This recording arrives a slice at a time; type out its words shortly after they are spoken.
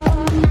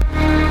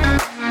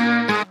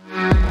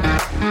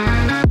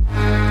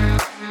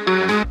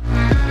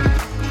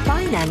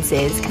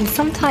nuances can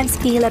sometimes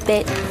feel a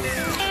bit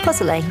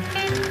puzzling.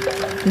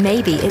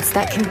 Maybe it's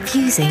that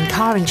confusing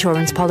car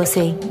insurance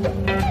policy,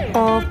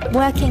 or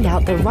working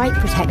out the right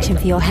protection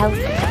for your health,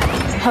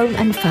 home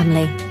and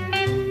family,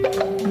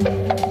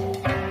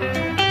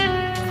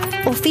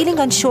 or feeling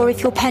unsure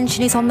if your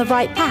pension is on the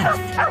right path.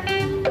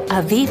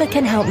 Aviva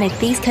can help make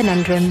these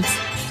conundrums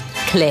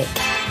click.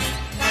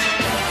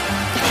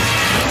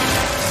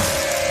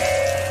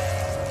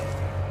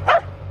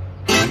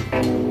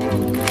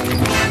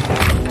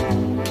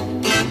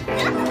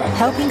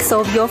 Helping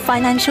solve your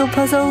financial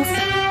puzzles?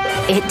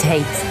 It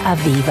takes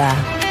Aviva.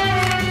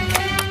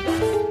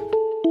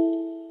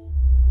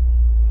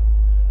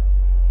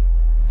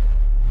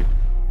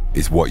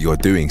 Is what you're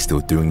doing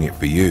still doing it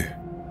for you?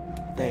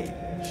 They,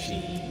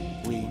 she,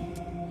 we,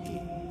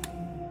 he.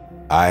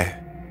 I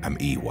am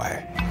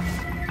EY.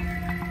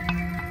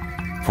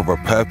 For a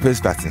purpose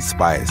that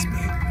inspires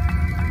me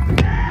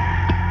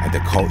and a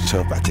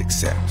culture that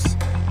accepts.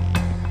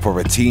 For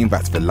a team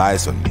that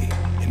relies on me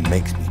and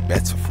makes me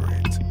better for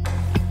it.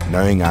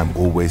 Knowing I'm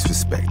always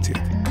respected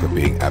for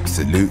being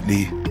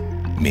absolutely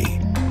me.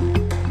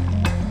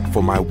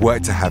 For my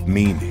work to have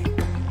meaning.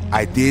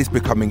 Ideas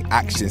becoming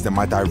actions and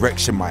my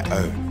direction my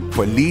own.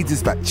 For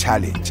leaders that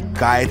challenge,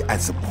 guide and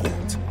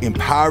support.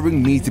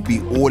 Empowering me to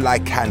be all I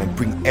can and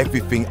bring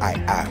everything I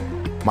am.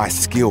 My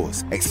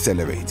skills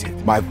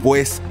accelerated, my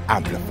voice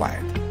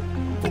amplified.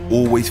 For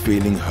always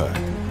feeling heard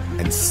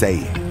and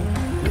saying,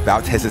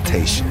 without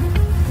hesitation,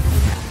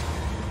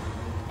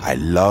 I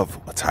love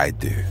what I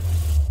do.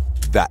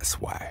 That's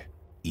why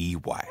EY.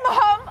 Mom,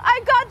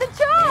 I got the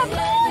job!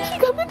 She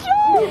got the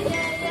job!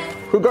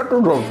 Who got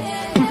the job?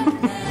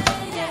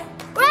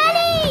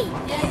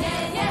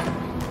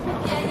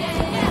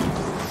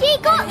 She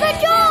got the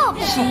job!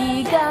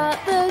 She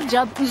got the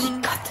job. She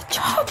got the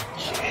job.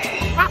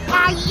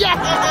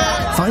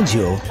 Yeah! Find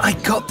your I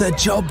Got the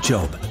Job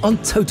on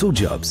Total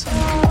Jobs.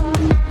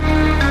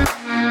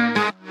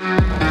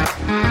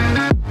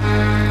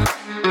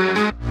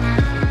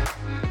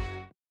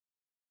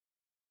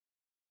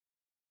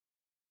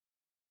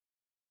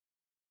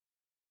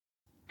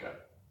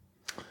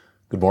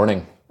 Good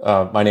morning.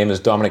 My name is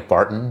Dominic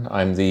Barton.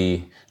 I'm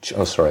the...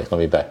 Oh, sorry. Let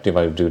me back. Do you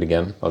want to do it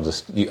again?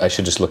 I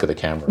should just look at the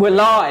camera. We're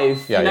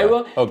live. Yeah, you know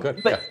what? Oh,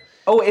 good. But,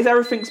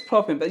 everything's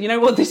popping. But you know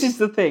what? This is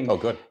the thing. Oh,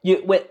 good.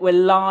 We're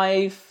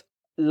live.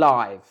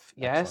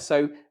 Yeah. Excellent.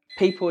 So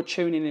people are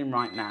tuning in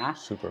right now.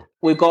 Super.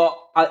 We've got...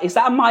 is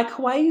that a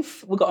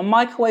microwave? We've got a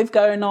microwave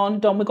going on,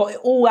 Dom. We've got it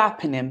all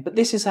happening. But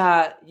this is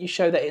how you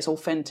show that it's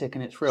authentic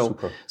and it's real.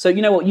 Super. So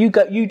you know what? You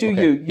go. You do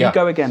you. You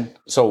go again.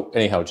 So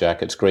anyhow,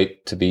 Jack, it's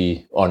great to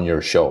be on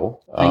your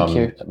show. Thank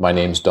you. My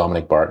name's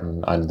Dominic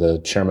Barton. I'm the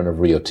chairman of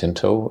Rio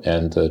Tinto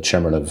and the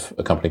chairman of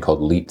a company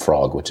called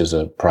LeapFrog, which is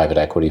a private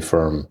equity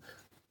firm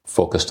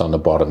focused on the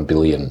bottom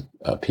billion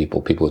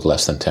people with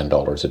less than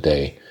 $10 a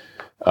day,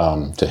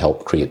 to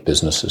help create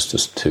businesses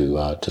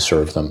to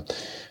serve them.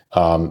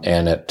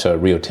 And at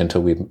Rio Tinto,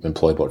 we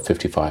employ about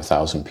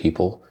 55,000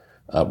 people.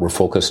 We're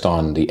focused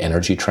on the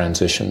energy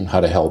transition,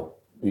 how to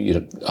help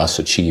us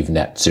achieve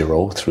net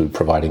zero through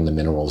providing the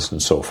minerals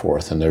and so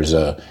forth. And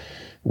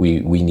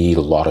we need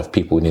a lot of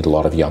people. We need a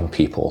lot of young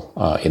people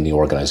in the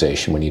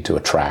organization. We need to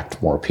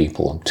attract more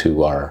people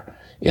to our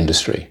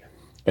industry.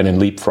 And in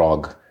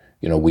LeapFrog,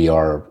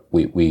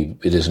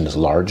 it isn't as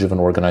large of an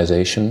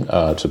organization.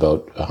 It's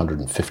about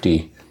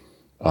 150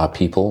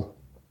 people,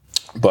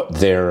 but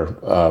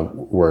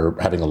we're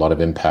having a lot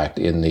of impact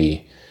in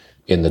the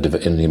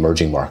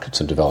emerging markets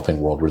and developing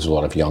world, where there's a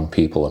lot of young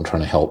people, and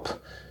trying to help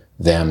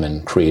them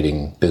in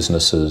creating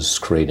businesses,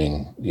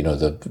 creating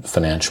the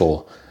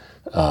financial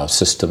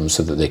systems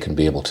so that they can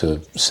be able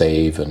to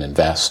save and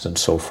invest and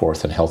so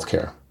forth in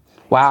healthcare.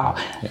 Wow.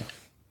 Yeah.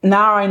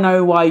 Now I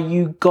know why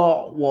you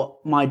got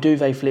what my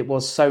duvet flip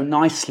was so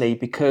nicely,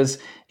 because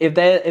if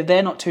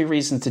they're not two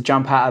reasons to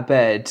jump out of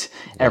bed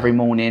every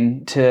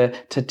morning to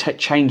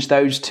change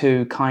those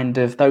two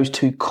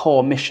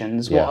core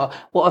missions, what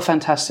a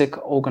fantastic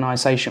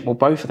organisation. Well,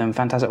 both of them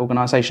fantastic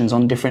organisations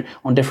on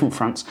different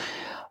fronts.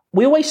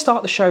 We always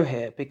start the show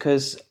here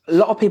because a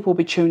lot of people will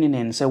be tuning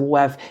in. So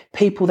we'll have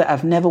people that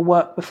have never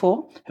worked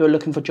before who are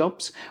looking for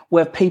jobs.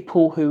 We'll have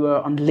people who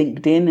are on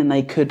LinkedIn and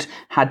they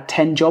had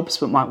 10 jobs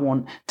but might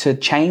want to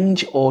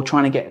change or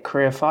trying to get a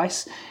career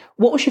advice.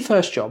 What was your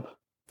first job?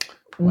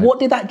 What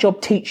did that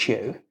job teach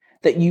you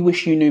that you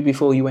wish you knew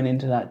before you went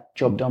into that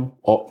job, Dom?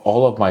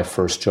 All of my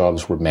first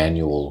jobs were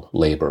manual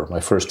labor.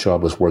 My first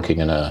job was working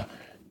in a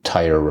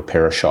tire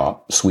repair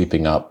shop,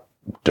 sweeping up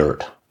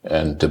dirt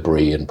and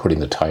debris and putting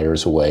the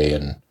tires away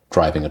and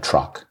driving a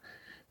truck.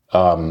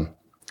 And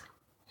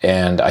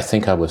I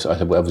think I was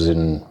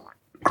in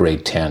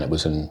grade 10. It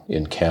was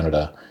in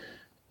Canada.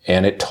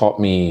 And it taught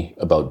me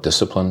about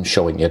discipline,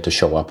 you had to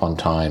show up on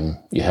time.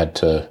 I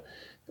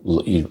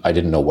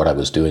didn't know what I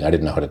was doing. I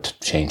didn't know how to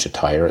change a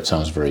tire. It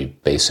sounds very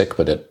basic,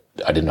 but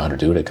I didn't know how to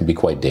do it. It can be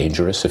quite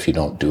dangerous if you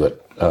don't do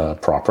it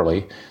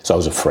properly. So I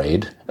was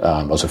afraid.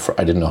 I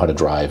didn't know how to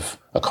drive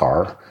a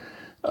car.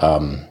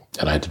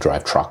 And I had to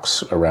drive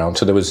trucks around.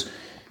 So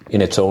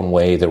in its own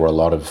way, there were a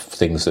lot of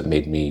things that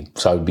made me,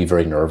 so I would be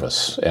very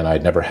nervous, and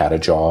I'd never had a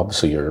job.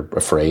 So you're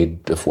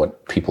afraid of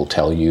what people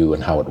tell you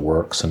and how it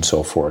works and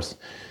so forth.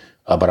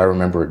 But I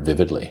remember it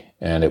vividly,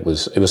 and it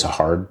was a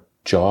hard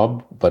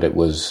job, but it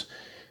was,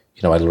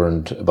 I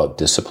learned about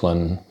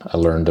discipline. I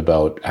learned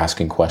about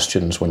asking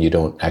questions when you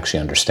don't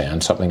actually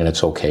understand something, and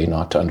it's okay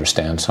not to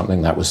understand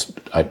something.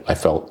 I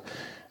felt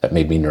that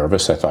made me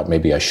nervous. I thought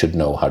maybe I should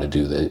know how to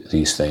do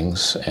these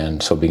things.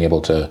 And so being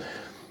able to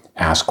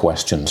ask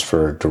questions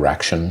for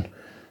direction,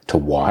 to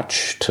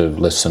watch, to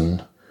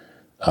listen,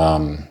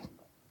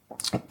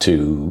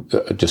 to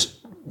just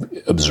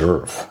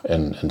observe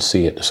and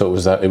see it. So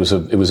it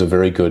was a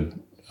very good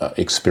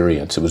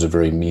experience. It was a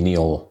very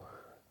menial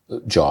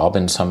job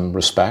in some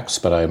respects,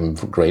 but I'm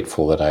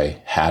grateful that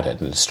I had it,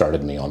 and it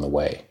started me on the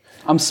way.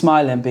 I'm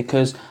smiling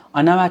because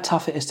I know how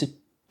tough it is to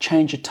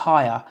change a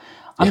tyre.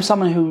 I'm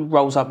someone who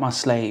rolls up my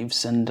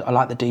sleeves, and I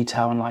like the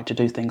detail and like to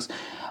do things.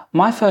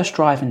 My first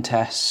driving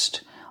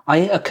test, I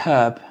hit a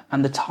curb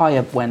and the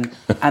tyre went,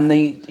 and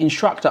the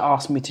instructor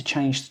asked me to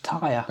change the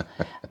tyre.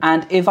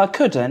 And if I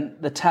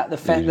couldn't, the test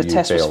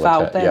was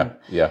failed then.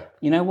 Yeah.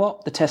 You know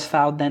what? The test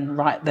failed then,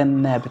 right then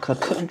and there, because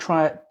I couldn't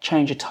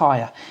change a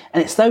tyre.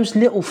 And it's those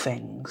little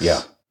things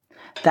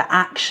that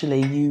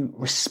actually you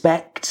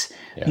respect,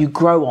 you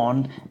grow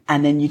on,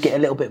 and then you get a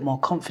little bit more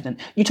confident.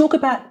 You talk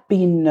about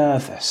being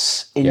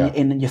nervous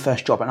in your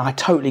first job, and I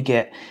totally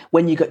get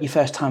when you got your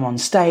first time on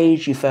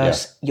stage, your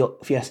first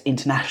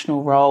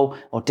international role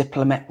or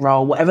diplomat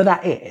role, whatever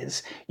that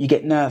is, you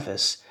get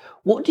nervous.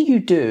 What do you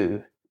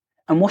do,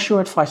 and what's your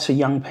advice for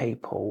young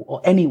people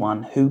or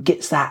anyone who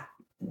gets that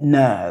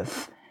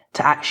nerve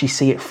to actually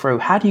see it through?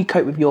 How do you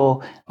cope with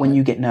when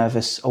you get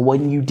nervous, or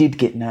when you did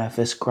get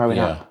nervous growing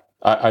up?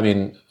 I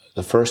mean,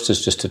 the first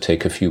is just to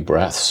take a few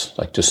breaths,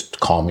 like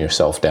just calm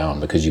yourself down,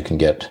 because you can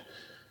get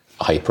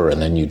hyper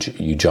and then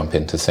you jump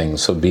into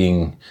things. So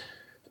being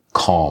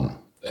calm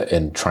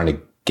and trying to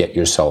get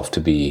yourself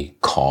to be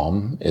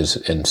calm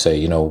and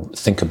say,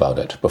 think about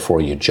it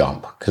before you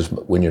jump. Because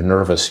when you're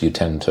nervous, you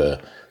tend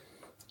to,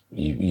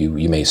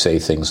 you may say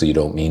things that you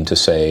don't mean to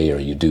say, or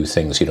you do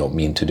things you don't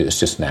mean to do. It's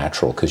just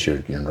natural because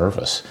you're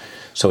nervous.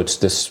 So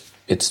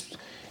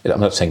I'm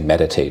not saying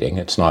meditating,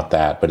 it's not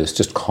that, but it's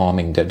just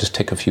calming down. Just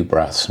take a few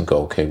breaths and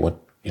go, okay,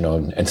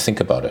 and think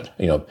about it.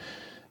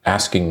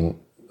 Asking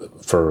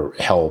for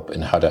help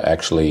in how to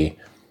actually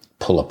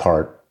pull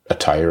apart a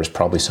tire is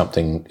probably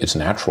something, it's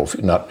natural.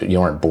 You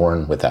aren't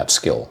born with that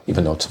skill,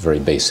 even though it's a very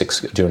basic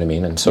skill. Do you know what I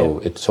mean? And so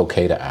it's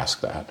okay to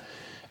ask that.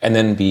 And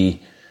then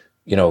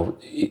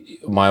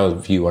my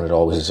view on it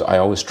always is I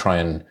always try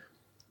and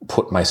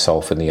put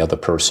myself in the other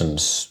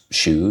person's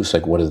shoes.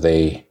 Like, what are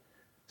they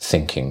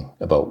thinking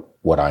about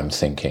what I'm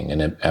thinking,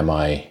 and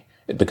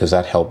because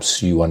that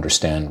helps you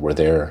understand where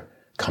they're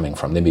coming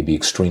from. They may be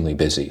extremely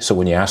busy. So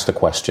when you ask the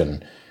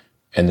question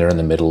and they're in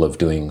the middle of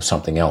doing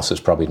something else,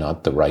 it's probably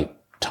not the right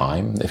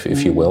time, if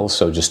you will.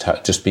 So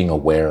just being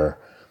aware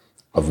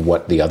of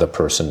what the other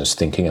person is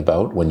thinking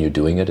about when you're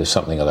doing it is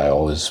something that I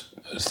always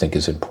think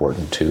is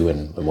important too,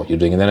 and what you're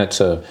doing. And then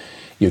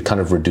you're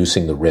kind of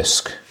reducing the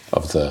risk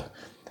of the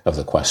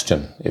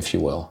question, if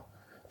you will.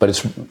 But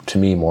it's, to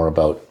me, more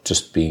about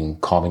just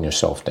calming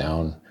yourself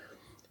down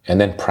and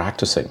then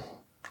practicing.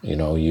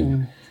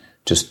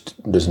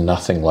 There's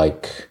nothing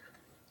like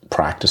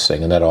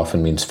practicing, and that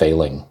often means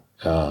failing.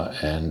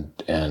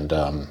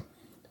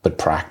 But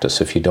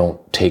practice. If you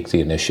don't take the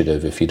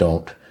initiative, if you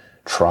don't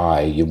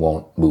try, you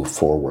won't move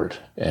forward.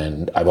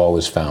 And I've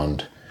always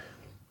found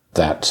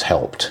that's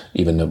helped,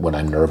 even when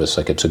I'm nervous.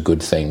 Like, it's a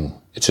good thing.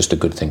 It's just a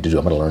good thing to do.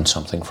 I'm going to learn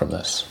something from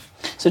this.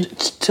 So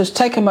just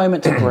take a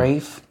moment to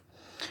breathe.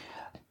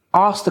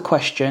 Ask the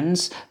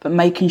questions, but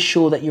making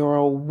sure that you're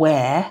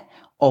aware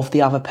of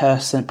the other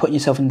person, putting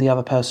yourself in the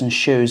other person's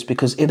shoes,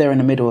 because if they're in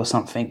the middle of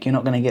something, you're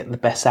not going to get the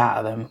best out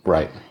of them.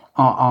 Right.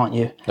 Aren't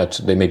you?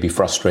 They may be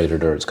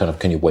frustrated, or it's kind of,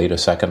 can you wait a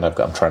second?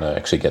 I'm trying to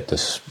actually get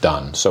this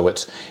done. So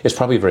it's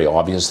probably a very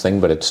obvious thing,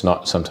 but it's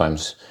not.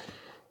 Sometimes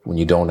when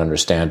you don't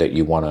understand it,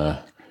 you want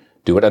to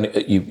do it, and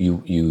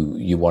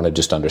you want to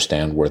just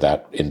understand where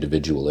that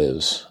individual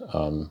is.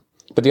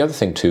 But the other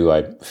thing too,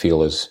 I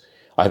feel is,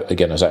 I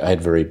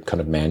had very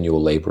kind of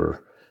manual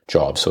labor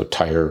jobs, so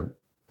tire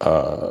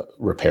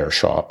repair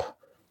shop.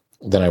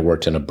 Then I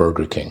worked in a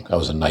Burger King. I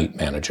was a night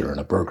manager in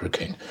a Burger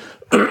King.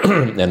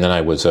 And then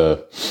I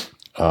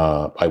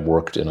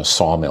worked in a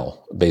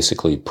sawmill,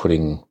 basically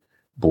putting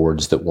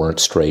boards that weren't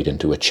straight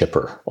into a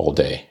chipper all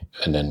day,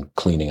 and then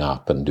cleaning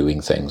up and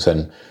doing things.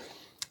 And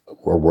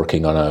we're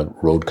working on a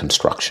road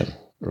construction,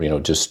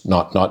 just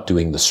not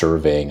doing the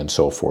surveying and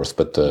so forth,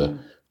 but the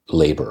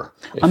labor.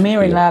 I'm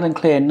hearing loud and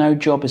clear, no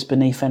job is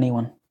beneath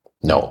anyone.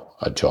 No,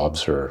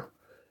 jobs are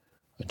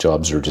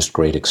just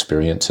great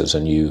experiences.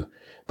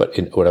 But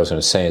what I was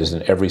going to say is,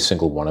 in every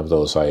single one of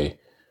those,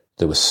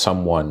 there was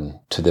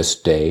someone to this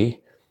day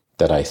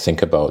that I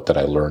think about that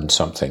I learned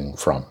something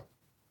from.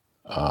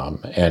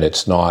 And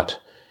it's not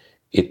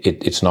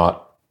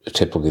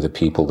typically the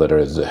people that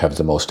have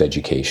the most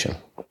education.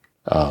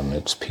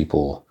 It's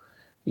people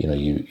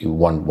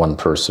one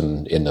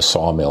person in the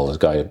sawmill, this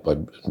guy,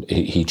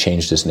 he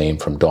changed his name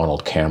from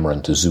Donald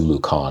Cameron to Zulu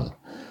Khan.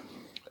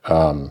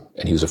 And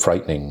he was a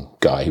frightening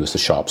guy. He was the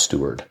shop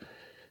steward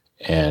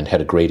and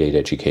had a grade 8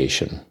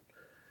 education.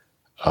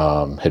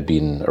 Had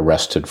been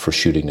arrested for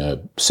shooting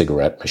a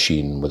cigarette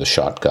machine with a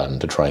shotgun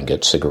to try and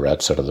get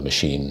cigarettes out of the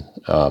machine.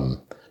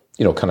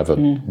 Kind of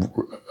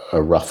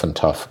a rough and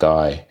tough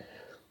guy,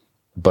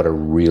 but a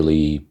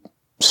really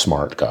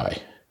smart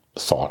guy,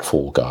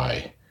 thoughtful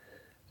guy.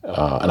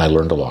 And I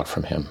learned a lot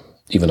from him,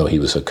 even though he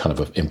was a kind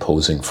of an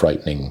imposing,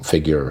 frightening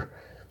figure.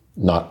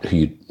 Not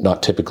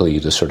typically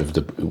the sort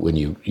of when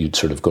you'd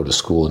sort of go to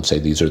school and say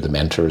these are the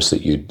mentors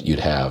that you'd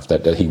have,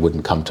 that he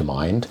wouldn't come to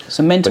mind.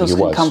 So mentors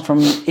can come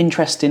from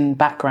interesting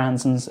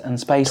backgrounds and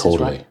spaces,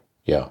 totally, right?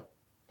 Yeah.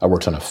 I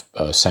worked on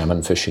a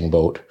salmon fishing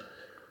boat.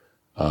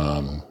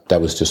 That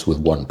was just with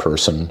one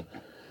person.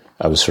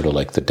 I was sort of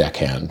like the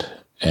deckhand,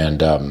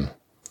 and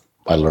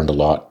I learned a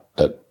lot.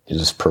 That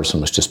this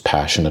person was just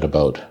passionate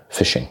about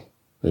fishing.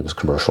 It was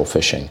commercial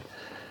fishing,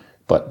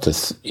 but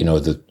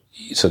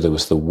so there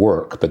was the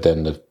work, but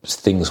then the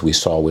things we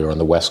saw, we were on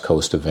the west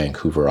coast of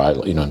Vancouver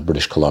Island, in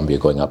British Columbia,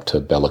 going up to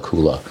Bella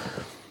Coola.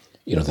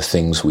 The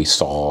things we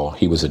saw,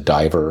 he was a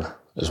diver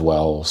as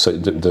well. So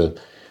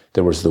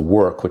there was the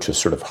work, which was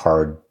sort of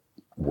hard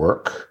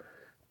work,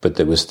 but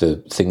there was the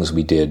things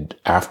we did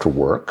after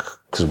work,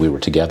 because we were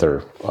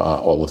together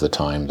all of the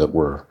time, that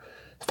were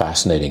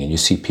fascinating. And you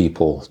see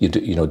people,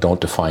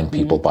 don't define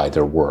people by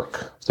their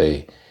work.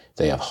 They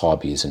have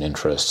hobbies and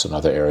interests in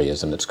other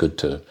areas, and it's good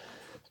to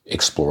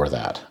explore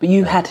that. But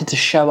you had to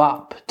show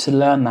up to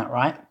learn that,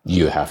 right?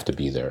 You have to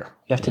be there.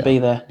 You have to be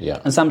there. Yeah.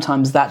 And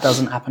sometimes that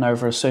doesn't happen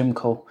over a Zoom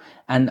call.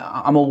 And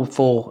I'm all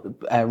for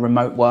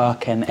remote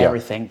work and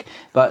everything.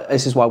 But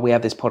this is why we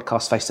have this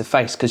podcast face to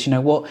face. Because you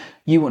know what?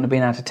 You wouldn't have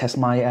been able to test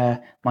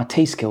my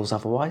tea skills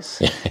otherwise.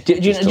 Do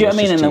you know what I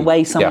mean? And the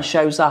way someone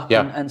shows up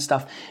and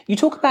stuff. You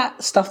talk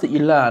about stuff that you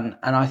learn,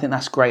 and I think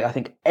that's great. I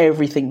think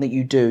everything that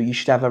you do, you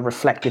should have a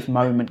reflective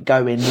moment,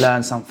 go in,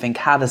 learn something.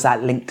 How does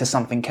that link to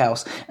something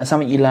else? And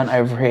something you learn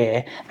over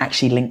here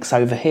actually links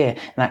over here.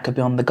 And that could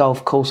be on the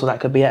golf course, or that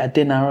could be at a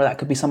dinner, or that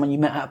could be someone you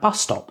met at a bus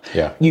stop.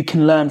 Yeah. You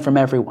can learn from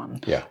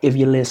everyone if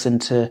you listen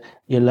to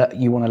you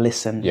want to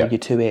listen with your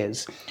two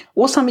ears.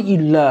 What's something you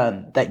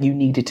learned that you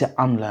needed to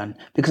unlearn?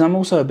 Because I'm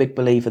also a big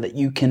believer that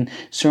you can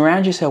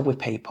surround yourself with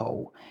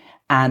people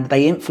and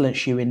they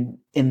influence you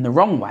in the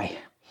wrong way.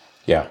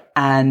 Yeah.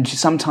 And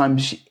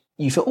sometimes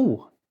you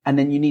feel, and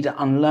then you need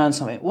to unlearn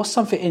something. What's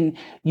something in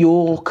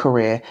your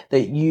career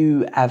that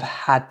you have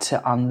had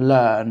to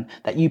unlearn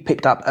that you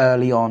picked up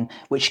early on,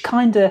 which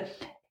kind of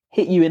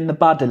hit you in the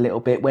bud a little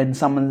bit when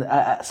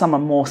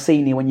someone more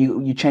senior, when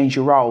you changed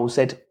your role,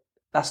 said,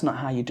 that's not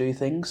how you do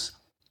things?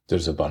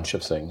 There's a bunch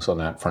of things on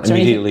that front.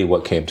 Immediately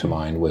what came to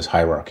mind was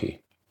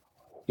hierarchy.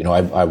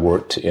 I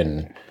worked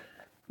in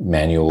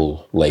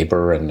manual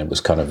labor, and it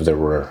was kind of, there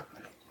were,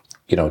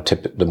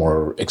 the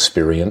more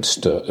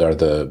experienced are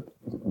the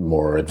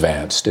more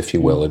advanced, if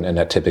you will, and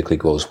that typically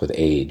goes with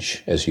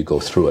age as you go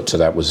through it. So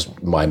that was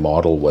my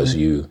model, was that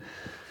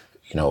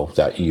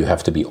you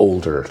have to be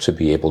older to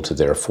be able to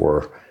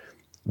therefore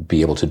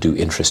be able to do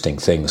interesting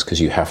things, because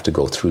you have to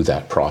go through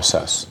that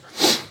process.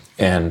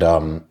 And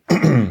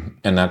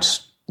and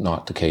that's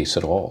not the case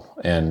at all.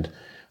 And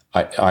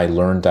I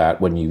learned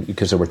that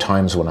because there were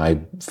times when I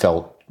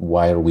felt,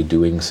 why are we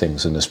doing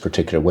things in this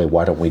particular way?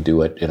 Why don't we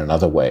do it in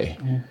another way?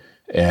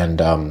 And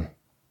I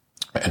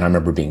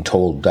remember being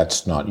told,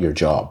 that's not your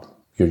job.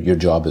 Your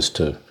job is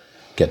to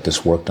get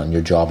this work done.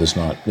 Your job is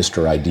not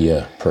Mr.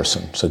 Idea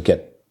person. So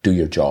do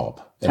your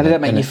job. How did that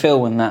make you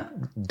feel when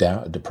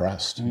that?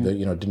 Depressed. It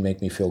didn't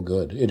make me feel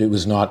good. It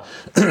was not,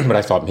 but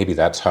I thought maybe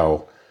that's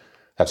how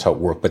it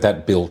worked. But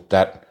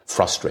that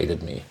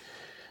frustrated me.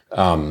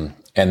 And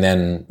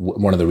then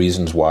one of the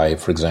reasons why,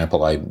 for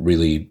example, I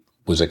really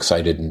was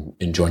excited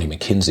in joining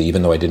McKinsey,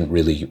 even though I didn't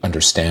really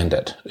understand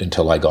it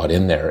until I got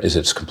in there, is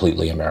it's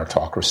completely a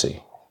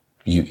meritocracy.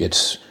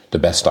 It's the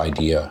best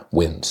idea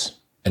wins.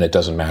 And it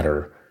doesn't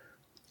matter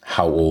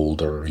how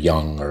old or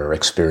young or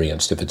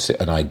experienced. If it's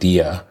an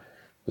idea,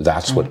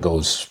 that's what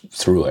goes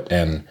through it.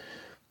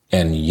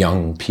 And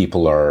young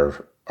people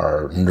are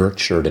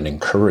nurtured and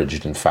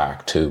encouraged, in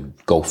fact, to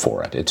go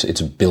for it.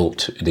 It's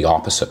built the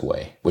opposite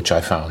way, which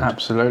I found.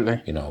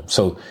 Absolutely.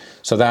 So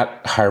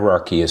that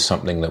hierarchy is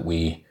something that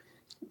we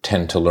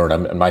tend to learn.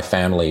 And my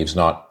family is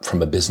not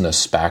from a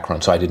business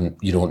background, so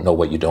you don't know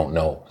what you don't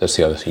know. That's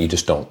the other thing.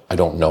 I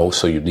don't know.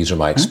 So these are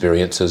my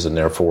experiences, and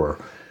therefore,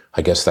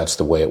 I guess that's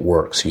the way it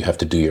works. You have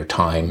to do your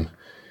time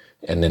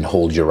and then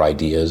hold your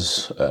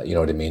ideas, you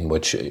know what I mean?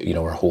 Which,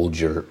 or hold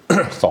your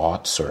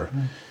thoughts so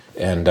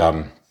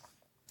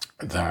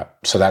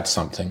that's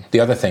something. The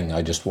other thing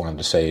I just wanted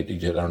to say, I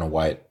don't know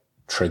why it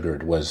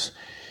triggered, was,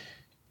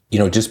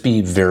 just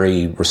be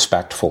very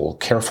respectful,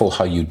 careful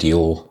how you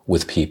deal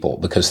with people,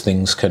 because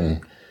things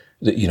can,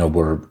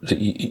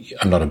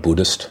 I'm not a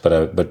Buddhist,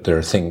 but there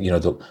are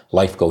things,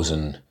 life goes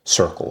in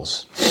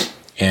circles,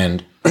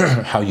 and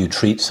how you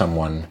treat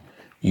someone,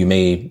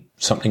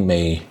 something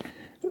may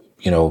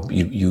you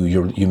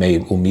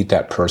will meet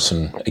that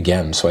person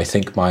again. So I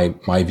think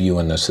my view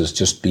on this is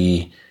just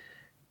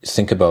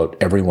think about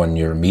everyone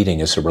you're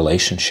meeting as a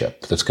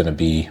relationship that's going to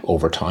be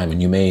over time,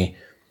 and you may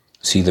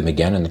see them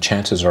again, and the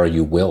chances are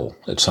you will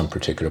at some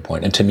particular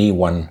point. And to me,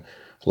 one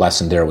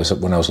lesson there was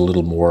when I was a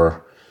little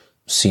more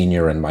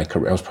senior in my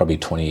career. I was probably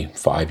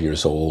 25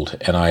 years old,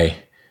 and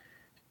I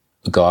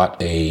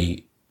got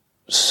a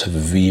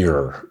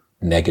severe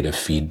negative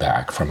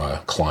feedback from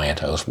a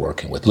client I was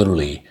working with.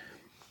 Literally,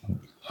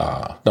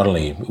 not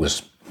only it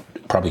was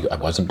probably I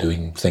wasn't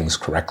doing things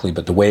correctly,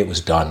 but the way it was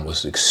done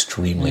was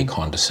extremely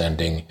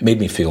condescending. It made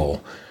me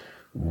feel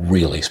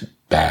really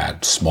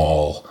bad,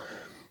 small,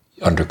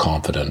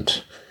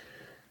 underconfident,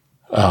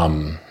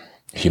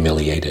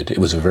 humiliated. It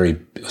was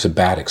a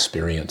bad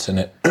experience,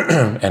 and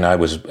and I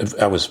was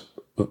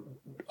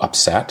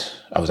upset.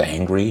 I was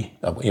angry.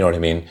 You know what I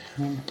mean?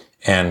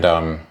 And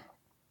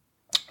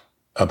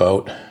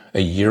about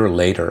a year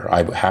later,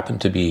 I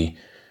happened to be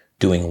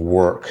doing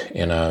work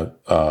in a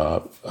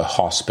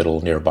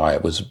hospital nearby.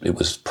 It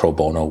was pro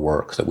bono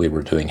work that we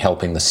were doing,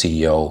 helping the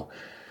CEO.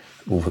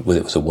 It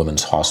was a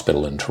women's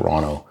hospital in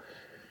Toronto,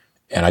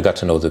 and I got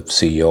to know the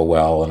CEO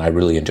well. And I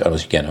really enjoyed.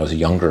 I was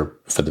younger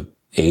for the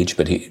age,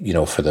 but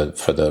for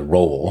the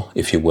role,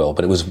 if you will.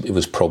 But it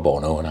was pro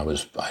bono, and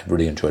I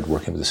really enjoyed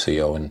working with the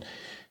CEO. And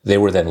they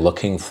were then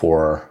looking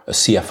for a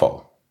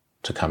CFO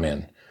to come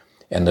in,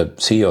 and the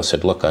CEO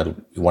said, "Look,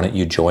 why don't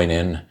you join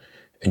in?"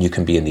 And you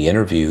can be in the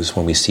interviews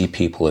when we see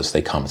people as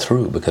they come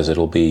through, because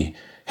it'll be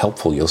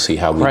helpful. You'll see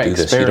how we do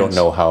this. You don't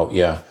know how,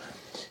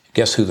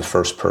 Guess who the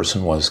first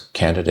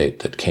candidate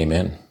that came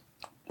in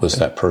was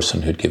that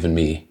person who'd given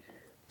me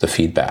the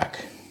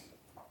feedback.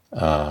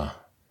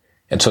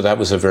 And so that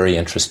was a very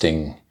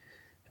interesting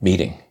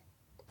meeting,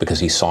 because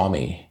he saw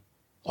me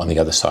on the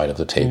other side of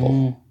the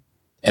table.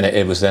 And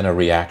it was then a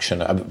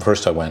reaction.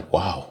 First I went,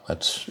 wow,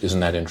 isn't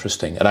that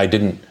interesting? And I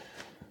didn't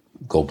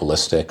go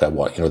ballistic. There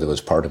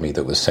was part of me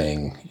that was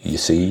saying, you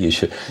see, you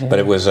should, but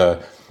it was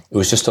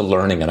just a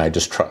learning. And I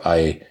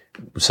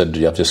said,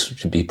 you have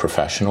to be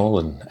professional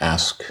and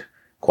ask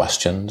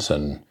questions,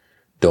 and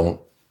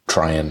don't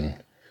try and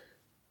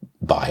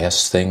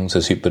bias things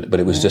but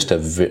it was just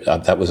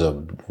that was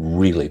a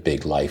really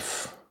big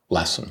life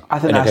lesson. I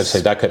think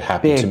that could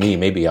happen to me.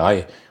 Maybe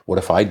what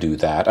if I do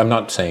that? I'm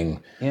not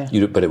saying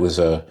but it was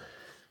so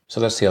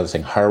that's the other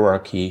thing,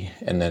 hierarchy,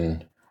 and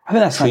then I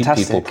think that's treat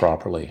fantastic. People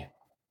properly.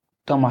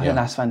 Dom, I think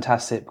that's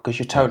fantastic, because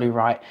you're totally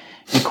right.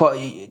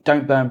 You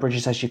don't burn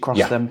bridges as you cross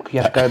them.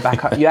 You have to go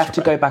back. You have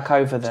to go back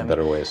over them. That's a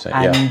better way of saying.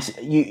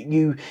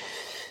 And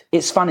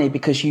it's funny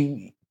because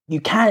you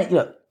can't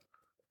look.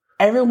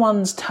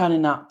 Everyone's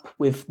turning up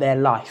with their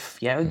life.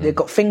 Yeah, they've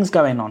got things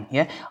going on.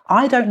 Yeah,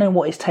 I don't know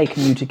what it's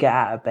taken you to get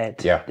out of bed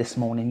this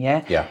morning.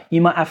 Yeah,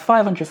 you might have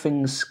 500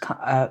 things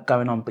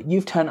going on, but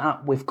you've turned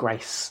up with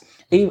grace.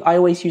 I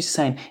always used to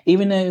saying,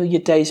 even though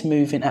your day's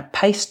moving at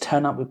pace,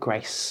 turn up with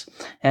grace.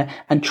 Yeah?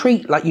 And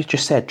treat, like you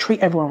just said, treat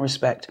everyone with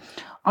respect.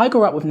 I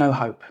grew up with no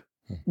hope.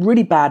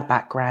 Really bad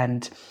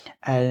background.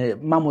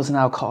 Mum was an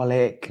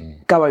alcoholic.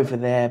 Go over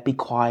there, be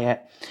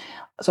quiet.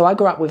 So I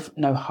grew up with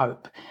no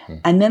hope.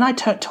 And then I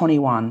turned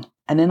 21,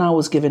 and then I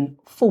was given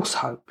false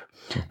hope.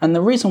 And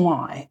the reason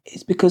why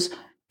is because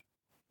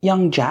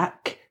young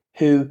Jack,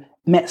 who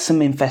met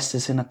some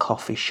investors in a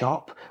coffee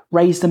shop,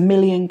 raised £1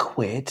 million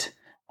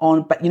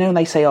but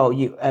they say,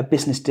 a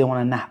business deal on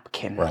a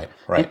napkin. Right.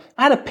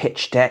 I had a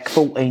pitch deck,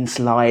 14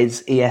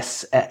 slides,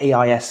 EIS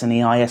and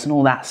EIS and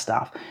all that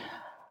stuff.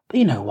 But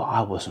you know what?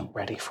 I wasn't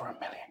ready for £1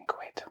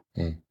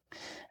 million.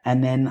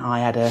 And then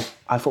I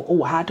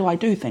thought, how do I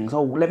do things?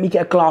 Oh, let me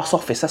get a glass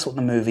office. That's what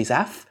the movies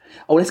have.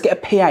 Oh, let's get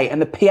a PA,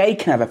 and the PA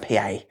can have a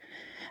PA.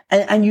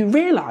 And you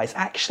realise,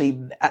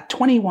 actually, at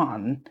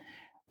 21,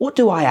 what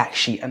do I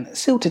actually, and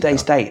still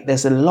today's date,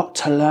 there's a lot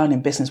to learn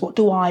in business. What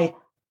do I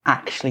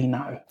actually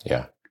know?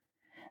 Yeah.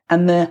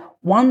 And the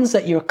ones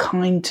that you're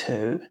kind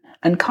to,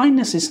 and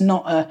kindness is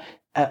not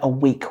a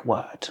weak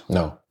word.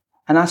 No.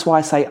 And that's why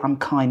I say I'm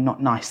kind,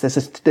 not nice.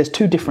 There's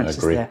two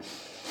differences there.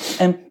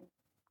 And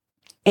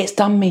it's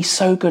done me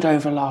so good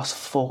over the last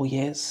 4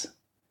 years.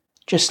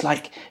 Just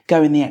like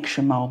going the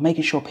extra mile,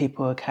 making sure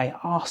people are okay,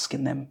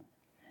 asking them.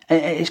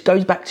 And it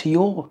goes back to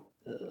your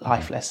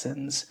life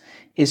lessons,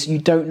 is you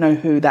don't know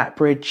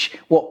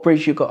what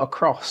bridge you got to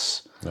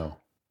cross. No.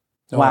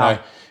 Wow.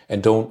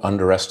 And don't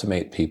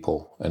underestimate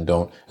people. And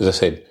don't, as I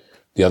said,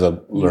 the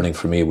other learning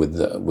for me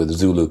with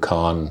Zulu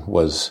Khan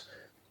was,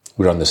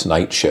 we were on this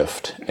night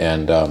shift,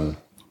 and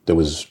there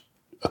was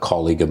a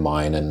colleague of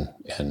mine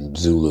and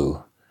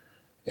Zulu,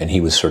 and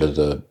he was sort of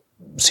the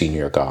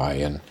senior guy.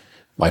 And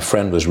my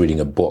friend was reading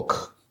a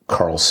book,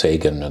 Carl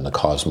Sagan and the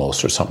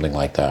Cosmos or something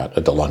like that,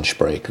 at the lunch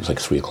break. It was like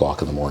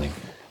 3:00 in the morning.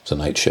 It was a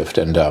night shift.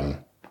 And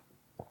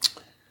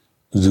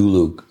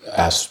Zulu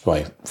asked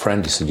my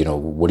friend, he said,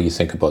 what do you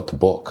think about the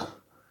book?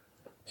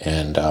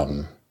 And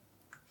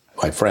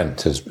my friend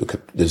says,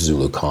 this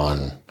Zulu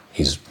Khan,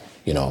 he's,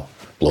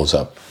 blows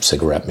up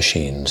cigarette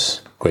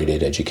machines, grade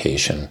 8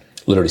 education,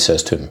 literally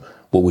says to him,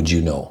 what would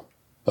you know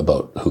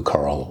about who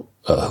Carl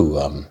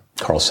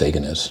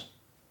Sagan is?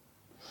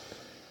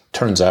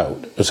 turns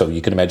out, so you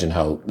can imagine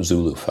how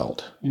Zulu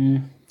felt.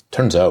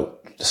 Turns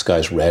out this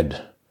guy's read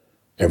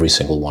every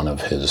single one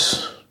of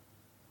his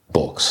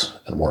books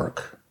and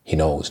work. He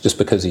knows, just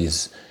because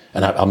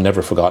and I've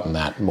never forgotten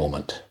that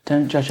moment.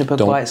 Don't judge a book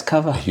by its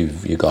cover.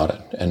 You got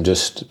it. And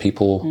just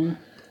people,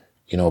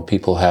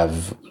 people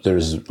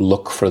there's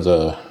look for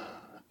the,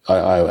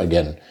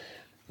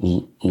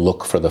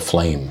 look for the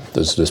flame.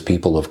 There's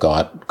people who've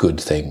got good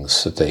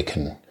things that they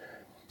can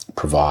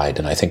provide.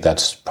 And I think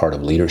that's part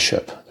of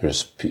leadership.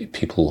 There's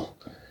people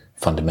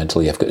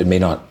fundamentally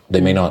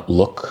they may not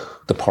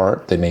look the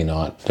part. They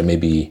may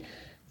be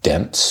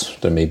dents.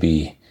 There may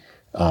be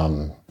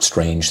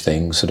strange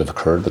things that have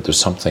occurred, but there's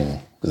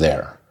something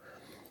there.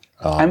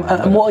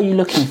 And what are you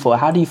looking for?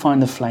 How do you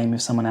find the flame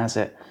if someone has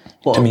it?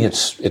 To me,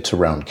 it's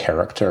around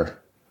character.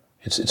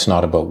 It's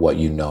not about what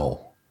you know.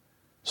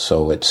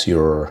 So it's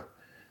your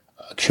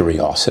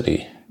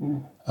curiosity.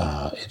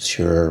 It's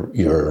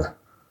your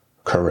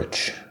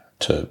courage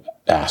to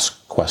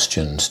ask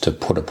questions, to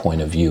put a point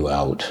of view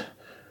out,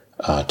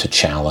 to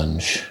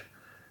challenge.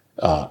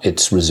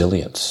 It's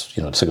resilience.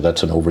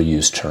 That's an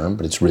overused term,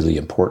 but it's really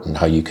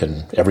important.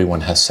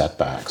 Everyone has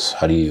setbacks.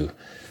 How do you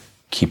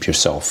keep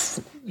yourself,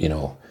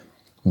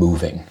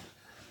 moving?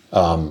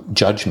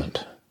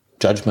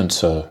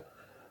 Judgment's a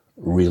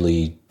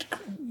really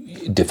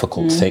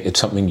difficult thing. It's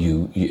something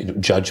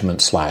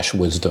judgment /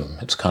 wisdom.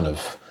 It's kind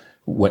of,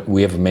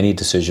 we have many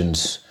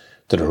decisions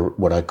that are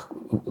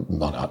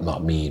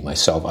not me,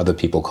 myself, other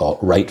people call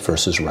it right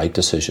versus right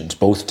decisions.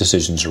 Both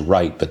decisions are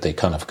right, but they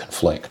kind of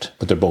conflict,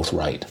 but they're both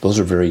right. Those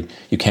are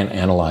you can't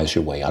analyze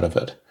your way out of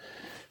it.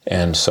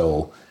 And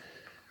so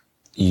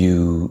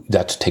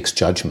that takes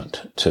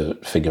judgment to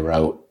figure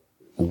out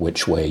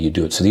which way you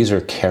do it. So these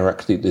are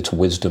it's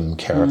wisdom,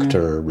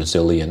 character,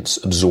 resilience,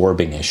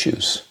 absorbing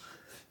issues.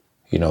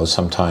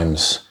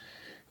 Sometimes,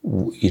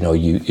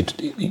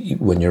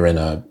 when you're in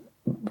a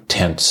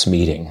tense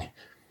meeting,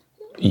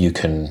 you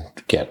can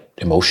get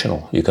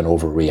emotional, you can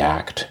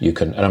overreact,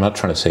 and I'm not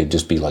trying to say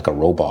just be like a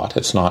robot.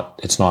 It's not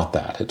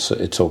that.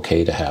 It's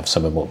okay to have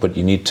some emotion, but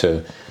you need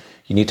to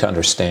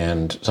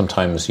understand,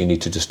 sometimes you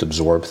need to just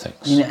absorb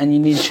things. And you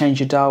need to change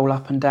your dial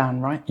up and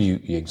down, right?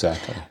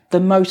 Exactly. The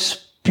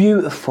most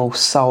beautiful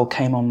soul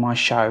came on my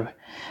show,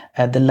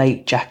 the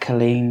late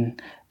Jacqueline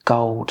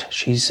Gold.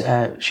 She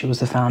was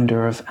the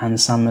founder of Ann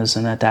Summers,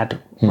 and her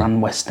dad run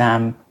West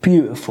Ham.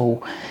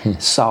 Beautiful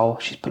soul.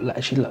 She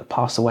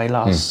passed away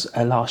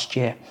last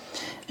year,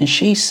 and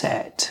she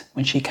said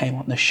when she came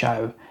on the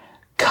show,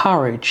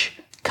 courage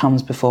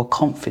comes before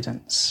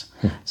confidence.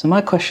 So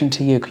my question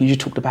to you, because you just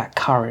talked about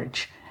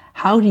courage,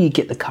 how do you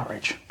get the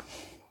courage?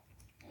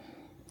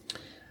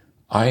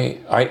 I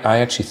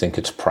actually think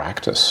it's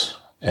practice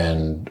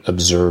and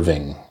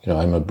observing.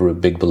 I'm a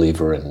big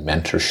believer in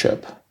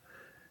mentorship.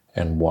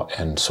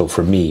 And so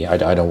for me,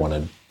 I don't want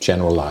to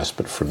generalize,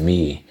 but for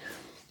me,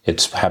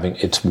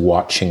 it's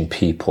watching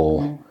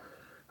people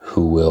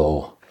who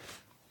will,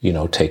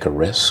 take a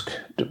risk,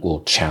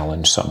 will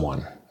challenge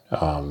someone,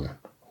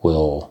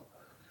 will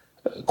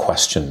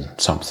question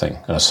something,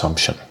 an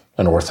assumption,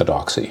 an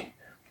orthodoxy.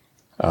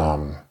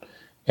 And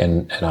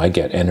I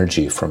get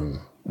energy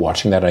from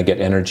watching that. I get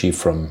energy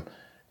from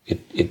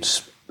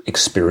it's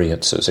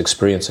experiences.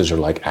 Experiences are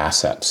like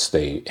assets.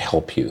 They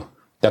help you.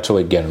 That's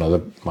why,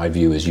 again, my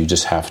view is you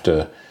have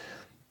to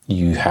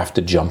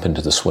jump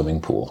into the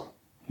swimming pool.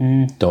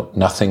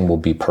 Nothing will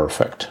be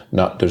perfect.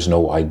 There's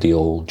no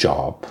ideal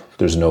job.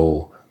 There's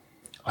no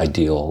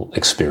ideal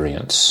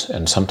experience.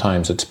 And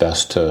sometimes it's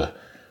best to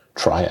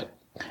try it.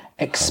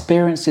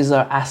 Experiences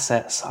are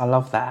assets. I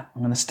love that.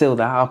 I'm going to steal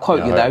that. I'll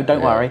quote you though.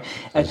 Don't worry.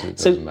 It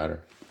doesn't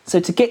matter. So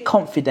to get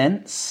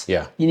confidence,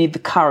 you need the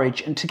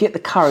courage. And to get the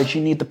courage,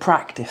 you need the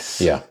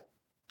practice. Yeah.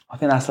 I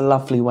think that's a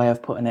lovely way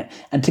of putting it.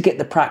 And to get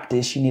the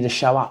practice, you need to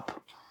show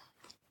up.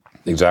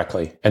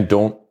 Exactly. And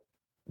don't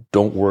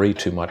worry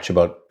too much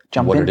about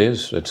it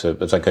is. It's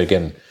like,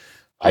 again,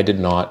 I did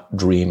not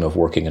dream of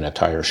working in a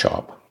tire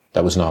shop.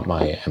 That was not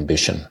my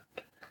ambition.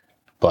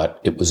 But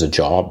it was a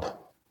job.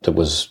 That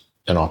was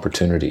an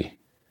opportunity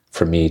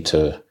for me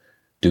to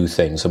do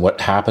things. And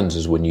what happens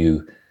is when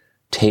you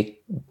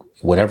take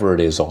whatever it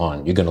is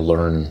on, you're going to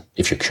learn,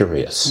 if you're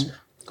curious,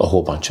 a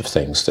whole bunch of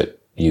things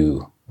that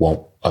you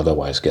won't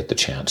otherwise get the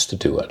chance to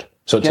do it.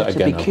 So you have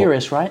to be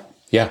curious, right?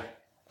 Yeah.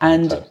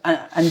 And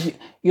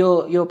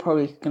you're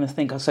probably going to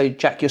think, so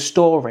Jack, your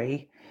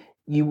story,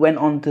 you went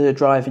on the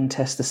driving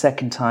test the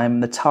second time,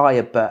 the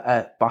tyre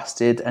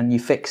busted and you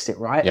fixed it,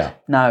 right? Yeah.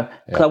 No,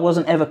 because I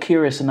wasn't ever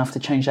curious enough to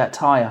change that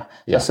tyre.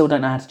 I still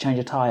don't know how to change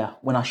a tyre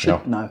when I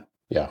should know.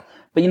 Yeah.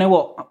 But you know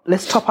what?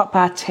 Let's top up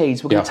our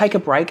teas. We're going to take a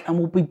break and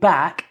we'll be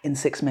back in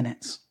 6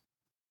 minutes.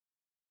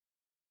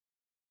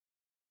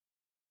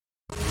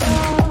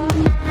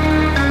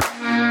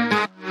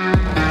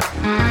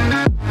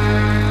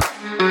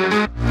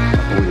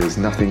 There's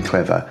nothing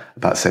clever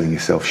about selling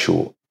yourself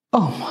short.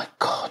 Oh my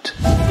God.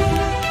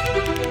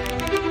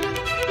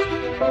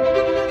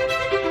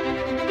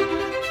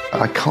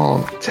 I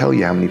can't tell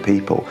you how many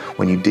people,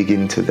 when you dig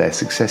into their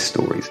success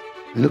stories,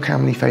 Look how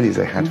many failures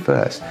they had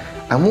first.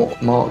 And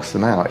what marks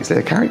them out is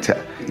their character.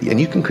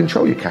 And you can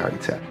control your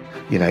character.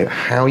 You know,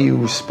 how you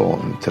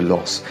respond to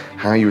loss,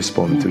 how you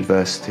respond to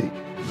adversity.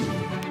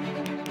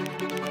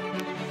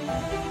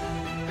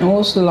 And what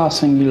was the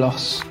last thing you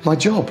lost? My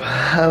job,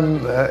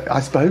 I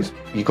suppose.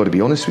 You've got to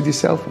be honest with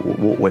yourself,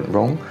 what went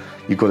wrong.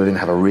 You've got to then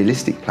have a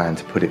realistic plan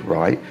to put it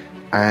right.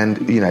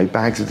 And, you know,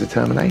 bags of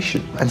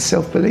determination and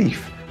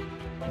self-belief.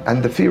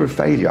 And the fear of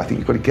failure, I think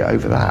you've got to get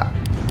over that.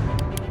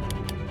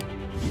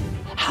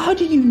 How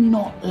do you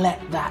not let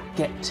that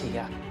get to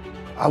you?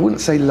 I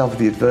wouldn't say love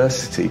the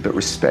adversity, but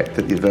respect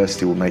that the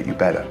adversity will make you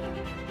better.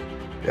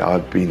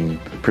 I've been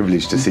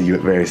privileged to see you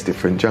at various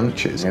different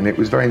junctures, and it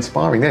was very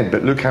inspiring then,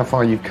 but look how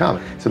far you've come.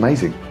 It's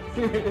amazing.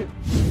 And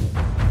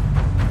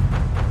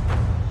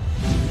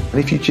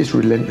if you just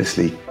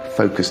relentlessly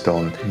focused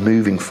on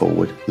moving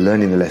forward,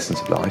 learning the lessons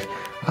of life,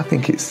 I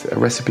think it's a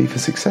recipe for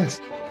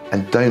success.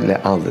 And don't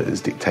let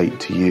others dictate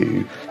to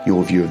you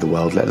your view of the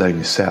world, let alone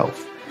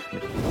yourself.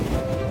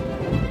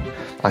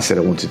 I said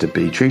I wanted to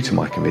be true to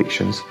my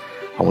convictions.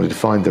 I wanted to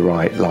find the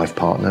right life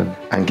partner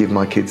and give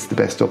my kids the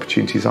best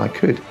opportunities I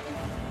could.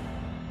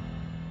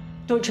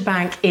 Deutsche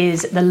Bank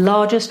is the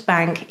largest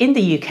bank in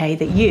the UK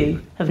that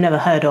you have never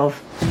heard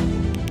of.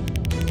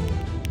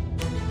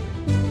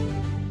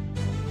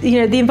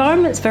 You know, the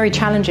environment's very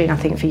challenging, I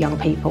think, for young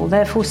people.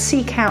 Therefore,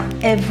 seek out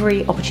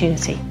every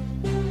opportunity.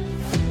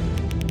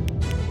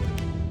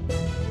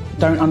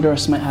 Don't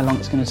underestimate how long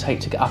it's going to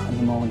take to get up in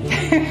the morning.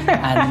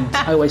 And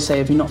I always say,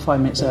 if you're not 5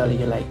 minutes early,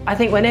 you're late. I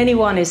think when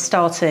anyone is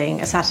starting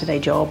a Saturday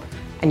job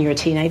and you're a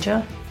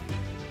teenager,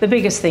 the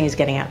biggest thing is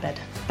getting out of bed.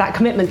 That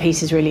commitment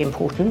piece is really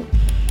important.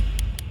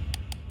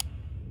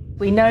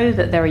 We know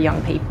that there are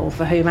young people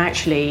for whom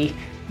actually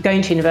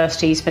going to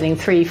university, spending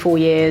 3-4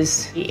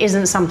 years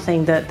isn't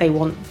something that they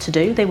want to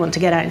do. They want to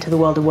get out into the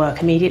world of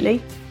work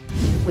immediately.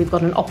 We've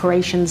got an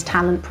operations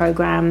talent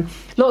program,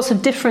 lots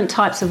of different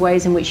types of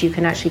ways in which you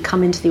can actually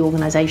come into the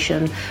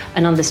organisation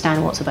and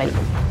understand what's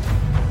available.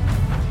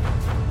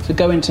 So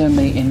go into a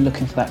meeting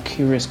looking for that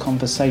curious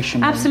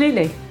conversation.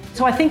 Absolutely.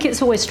 So I think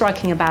it's always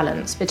striking a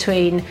balance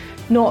between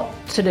not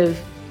sort of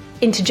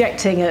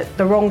interjecting at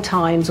the wrong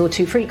times or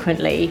too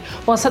frequently,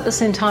 whilst at the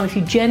same time, if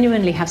you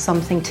genuinely have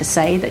something to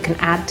say that can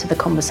add to the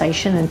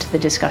conversation and to the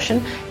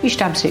discussion, you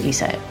should absolutely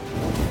say it.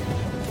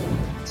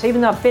 So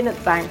even though I've been at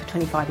the bank for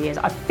 25 years,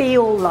 I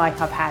feel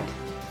like I've had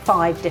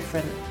 5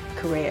 different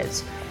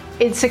careers.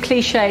 It's a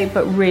cliche,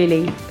 but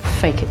really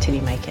fake it till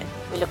you make it.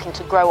 We're looking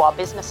to grow our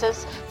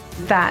businesses.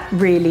 That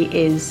really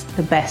is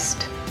the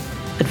best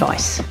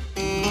advice.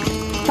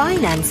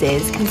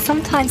 Finances can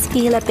sometimes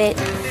feel a bit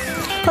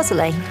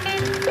puzzling.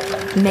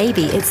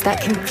 Maybe it's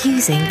that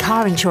confusing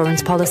car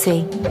insurance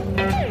policy,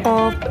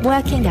 or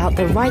working out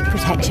the right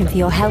protection for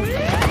your health,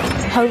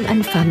 home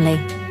and family.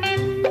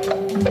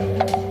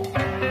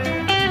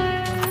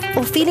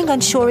 Or feeling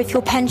unsure if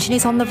your pension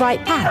is on the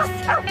right path.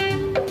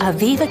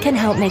 Aviva can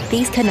help make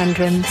these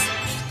conundrums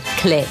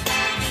click.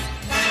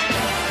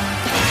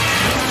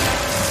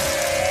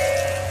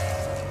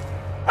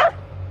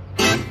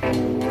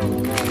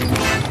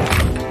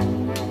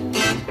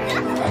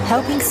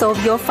 Helping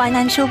solve your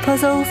financial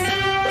puzzles?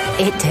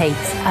 It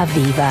takes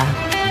Aviva.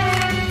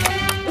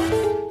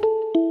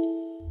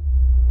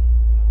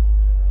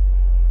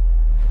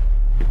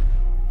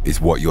 Is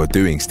what you're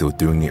doing still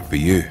doing it for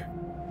you?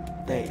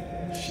 They,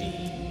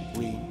 she,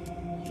 we,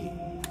 he.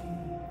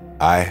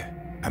 I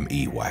am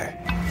EY.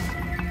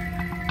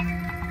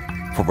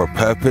 For a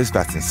purpose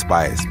that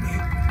inspires me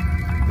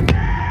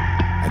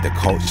and a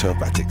culture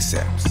that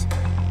accepts.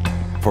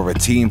 For a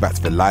team that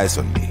relies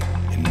on me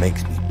and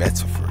makes me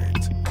better for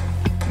it.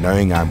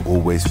 Knowing I'm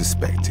always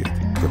respected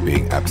for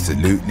being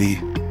absolutely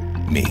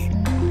me.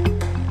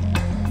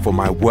 For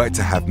my work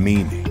to have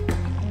meaning,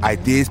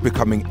 ideas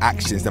becoming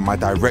actions and my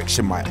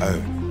direction my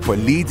own. For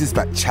leaders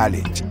that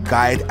challenge,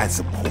 guide and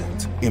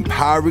support,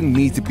 empowering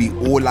me to be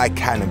all I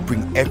can and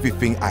bring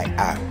everything I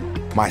am.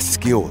 My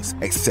skills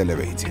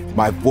accelerated,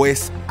 my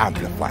voice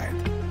amplified.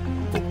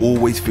 For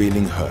always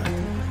feeling heard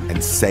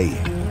and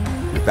saying,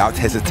 without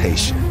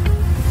hesitation,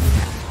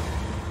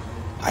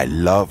 I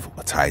love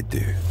what I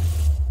do.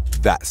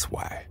 That's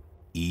why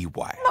EY.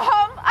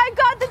 Mom, I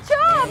got the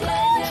job!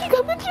 She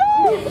got the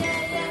job!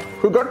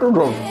 Who got the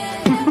job?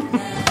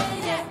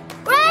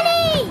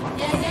 Ready!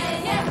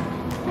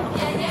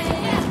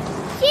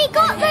 She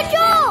got the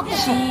job!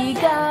 She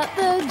got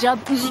the job.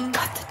 She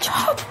got the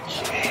job.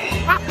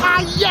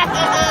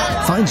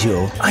 Yes! Find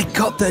your I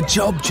Got the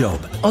Job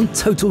on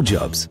Total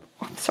Jobs.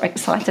 I'm so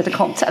excited, I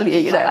can't tell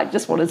you, I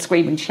just want to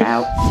scream and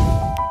shout.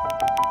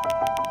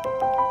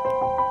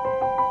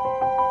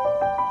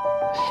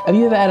 Have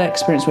you ever had an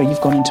experience where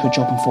you've gone into a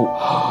job and thought,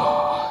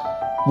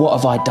 oh, what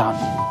have I done?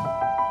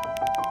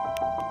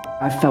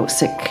 I felt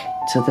sick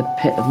to the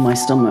pit of my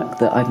stomach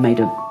that I'd made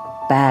a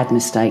bad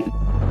mistake.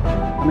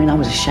 I mean, I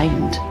was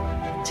ashamed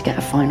to get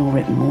a final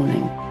written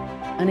warning.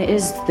 And it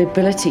is the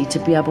ability to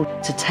be able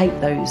to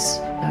take those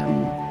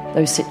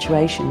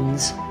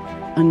situations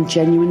and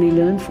genuinely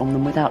learn from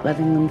them without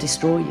letting them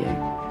destroy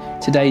you.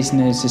 Today's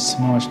news is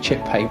tomorrow's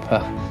chip paper.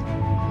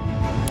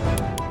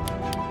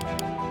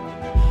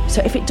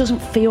 So if it doesn't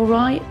feel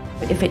right,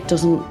 if it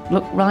doesn't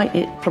look right,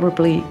 it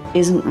probably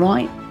isn't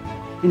right.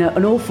 You know,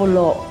 an awful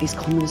lot is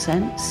common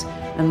sense.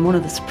 And one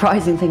of the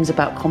surprising things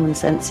about common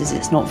sense is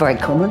it's not very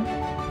common.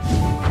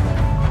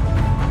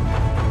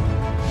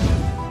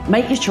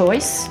 Make your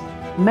choice,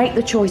 make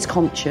the choice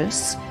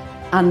conscious,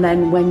 and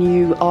then when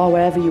you are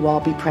wherever you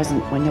are, be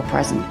present when you're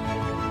present.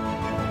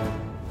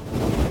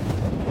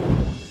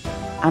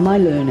 Am I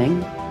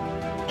learning?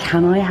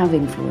 Can I have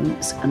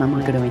influence? And am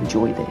I going to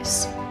enjoy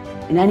this?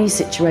 In any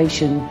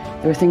situation,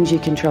 there are things you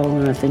control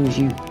and there are things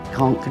you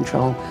can't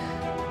control.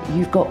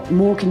 You've got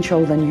more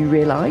control than you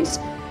realise,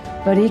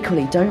 but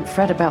equally, don't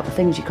fret about the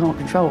things you can't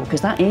control,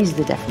 because that is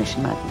the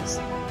definition of madness.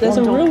 There's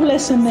a real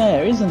lesson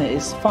there, isn't it?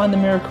 It's find the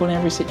miracle in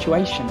every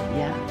situation.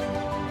 Yeah.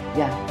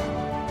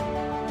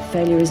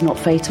 Failure is not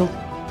fatal.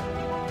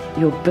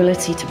 Your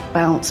ability to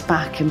bounce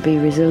back and be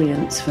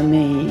resilient, for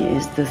me,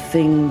 is the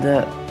thing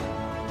that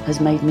has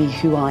made me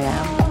who I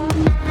am.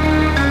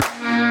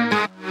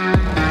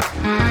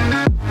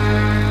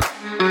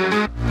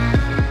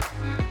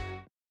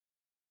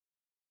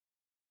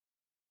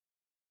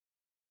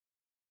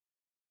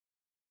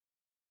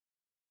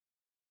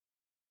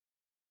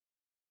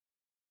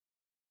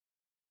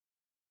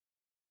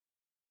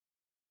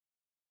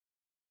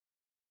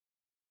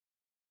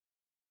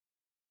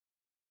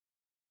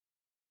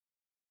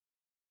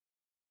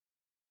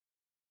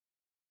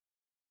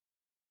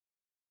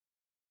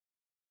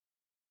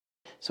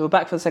 So we're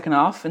back for the second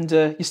half, and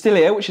you're still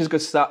here, which is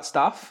good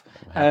stuff.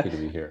 I'm happy to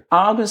be here.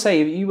 I'm going to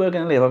say, if you were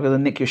going to leave, I'm going to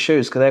nick your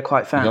shoes, because they're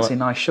quite fancy,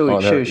 nice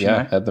shoes.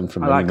 Yeah, I had them for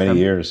many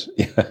years.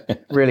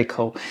 Really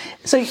cool.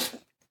 So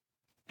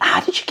how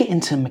did you get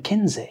into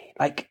McKinsey?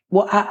 Like,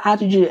 how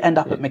did you end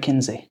up at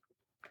McKinsey?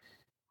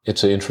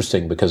 It's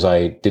interesting, because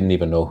I didn't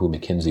even know who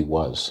McKinsey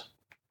was.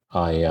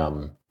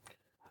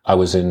 I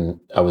was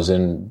in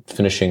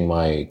finishing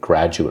my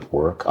graduate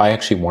work. I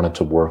actually wanted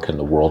to work in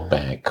the World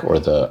Bank or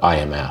the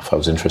IMF. I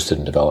was interested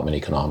in development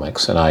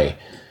economics, and I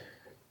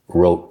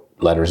wrote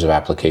letters of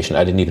application.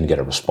 I didn't even get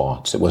a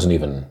response. It wasn't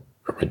even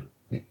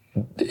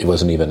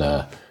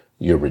a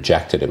you're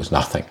rejected. It was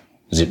nothing.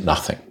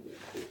 Nothing.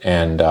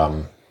 And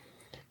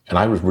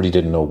I really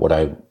didn't know what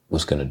I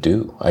was going to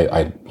do.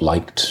 I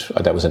liked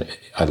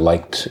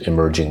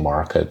emerging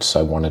markets.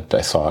 I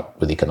thought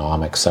with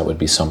economics that would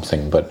be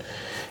something,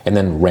 and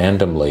then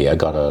randomly I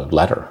got a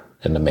letter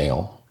in the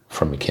mail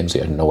from McKinsey.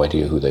 I had no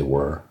idea who they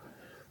were.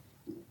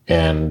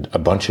 And a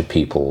bunch of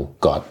people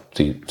got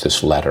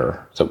this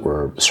letter that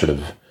were sort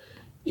of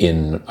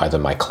in either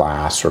my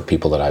class or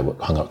people that I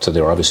hung out. So they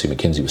were obviously,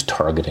 McKinsey was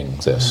targeting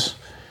this.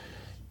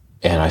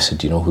 And I said,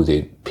 do you know who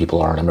the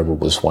people are? And I remember it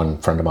was one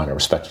friend of mine I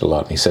respected a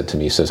lot. And he said to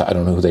me, I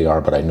don't know who they are,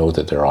 but I know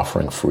that they're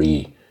offering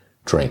free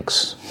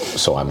drinks.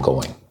 So I'm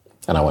going.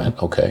 And I went,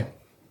 okay.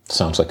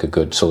 Sounds like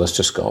so let's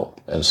just go.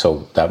 And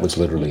so that was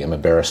literally, I'm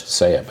embarrassed to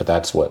say it, but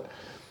that's what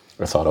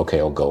I thought. Okay,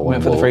 I'll go. We'll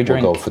go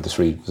for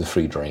the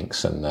free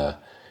drinks, and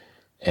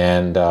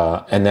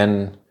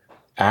then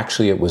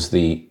actually it was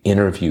the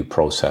interview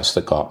process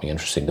that got me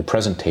interesting. The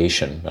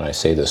presentation, and I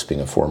say this being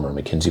a former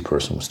McKinsey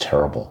person, was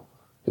terrible.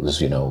 It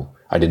was,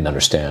 I didn't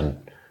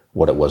understand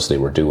what it was they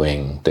were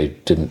doing. They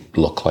didn't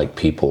look like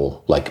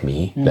people like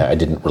me. I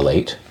didn't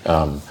relate.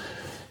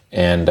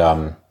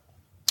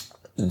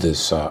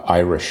 This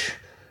Irish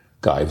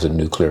guy was a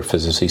nuclear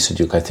physicist. He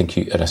said, I think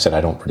you, and I said, I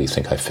don't really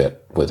think I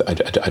fit with,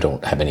 I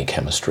don't have any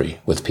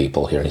chemistry with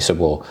people here. And he said,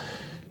 well,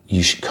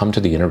 you should come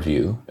to the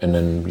interview and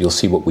then you'll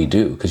see what we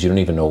do, because you don't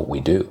even know what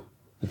we do.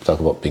 Talk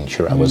about being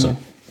curious. I wasn't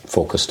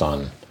focused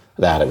on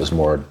that. It was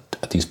more,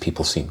 these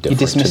people seem different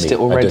to me. You dismissed it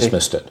already. I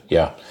dismissed it,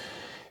 yeah.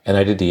 And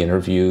I did the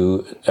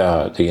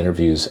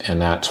interviews,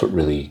 and that's what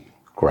really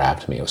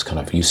grabbed me. It was kind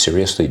of, you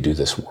seriously do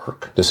this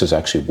work? This is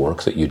actually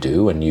work that you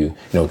do? And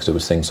because it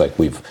was things like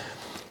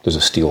there's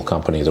a steel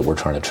company that we're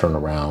trying to turn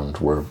around.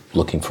 We're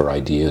looking for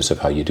ideas of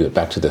how you do it.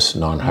 Back to this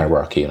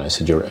non-hierarchy. And I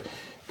said,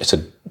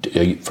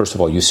 first of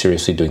all, are you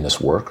seriously doing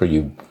this work? Or are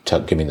you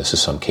giving this as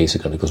some case? He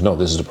goes, no,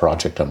 this is a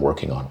project I'm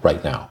working on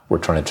right now. We're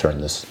trying to turn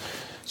this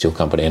steel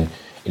company. And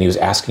he was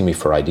asking me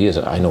for ideas.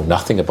 And I know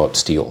nothing about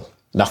steel.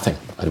 Nothing.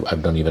 I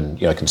don't even,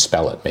 I can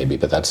spell it maybe,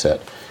 but that's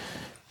it.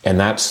 And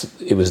that's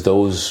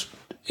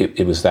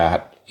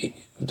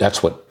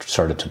what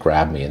started to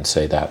grab me and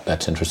say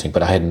that's interesting.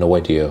 But I had no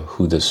idea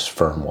who this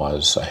firm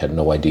was. I had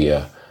no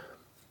idea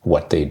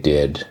what they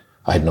did.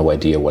 I had no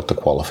idea what the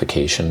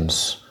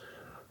qualifications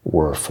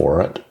were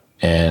for it.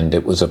 And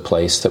it was a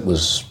place that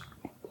was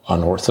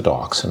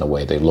unorthodox in a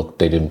way. They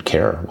didn't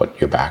care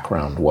what your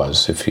background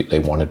was. They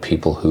wanted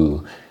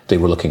people they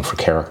were looking for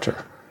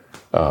character,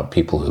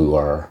 people who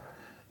are,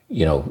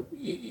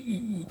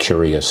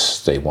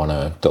 curious.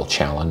 They'll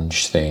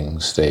challenge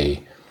things.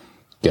 They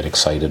get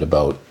excited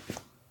about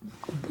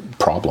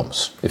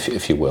problems,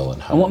 if you will.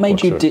 And what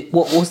made you?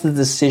 What was the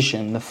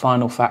decision, the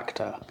final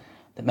factor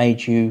that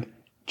made you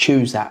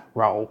choose that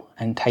role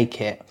and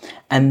take it?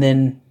 And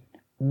then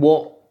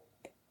what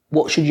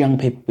what should young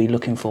people be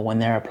looking for when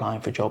they're applying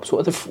for jobs?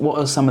 What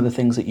are some of the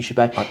things that you should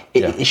be?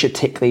 It should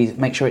tick these.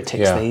 Make sure it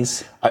ticks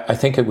these. I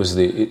think it's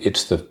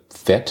the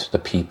fit, the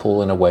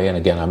people in a way. And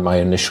again, my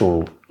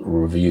initial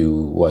review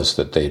was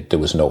that there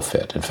was no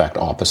fit. In fact,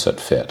 opposite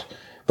fit.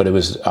 But it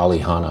was Ali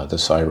Hanna,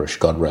 this Irish,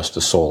 God rest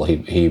his soul.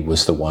 He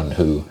was the one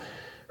who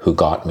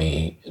got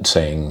me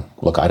saying,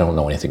 look, I don't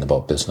know anything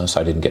about business.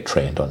 I didn't get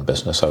trained on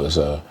business. He was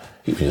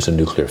a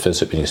nuclear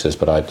physicist, and he says,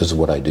 but this is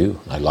what I do.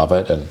 I love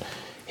it. And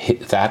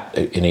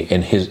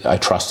I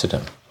trusted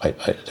him. I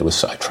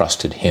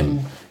trusted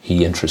him.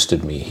 He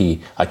interested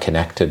me. I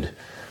connected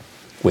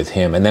with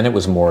him. And then it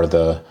was more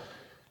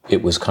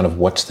it was kind of,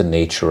 what's the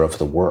nature of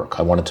the work?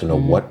 I wanted to know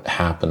what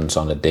happens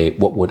on a day.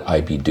 What would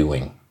I be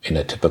doing in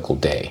a typical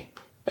day?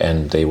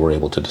 And they were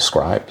able to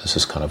describe, this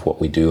is kind of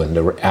what we do. And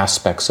there were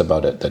aspects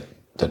about it that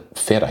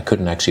fit. I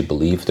couldn't actually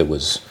believe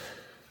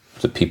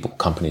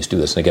companies do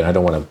this. And again, I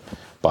don't want to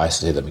bias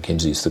to say that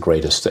McKinsey is the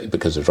greatest thing,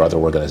 because there's other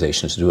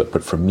organizations to do it.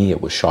 But for me,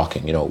 it was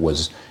shocking.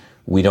 There's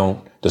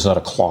not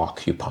a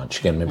clock you punch.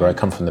 Again, remember, I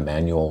come from the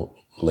manual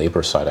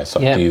labor side. I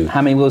thought,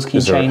 how many wheels can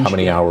you change? How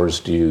many hours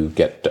do you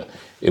get?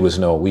 It was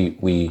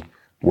we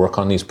work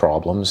on these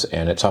problems,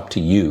 and it's up to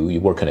you.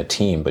 You work in a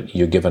team, but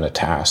you're given a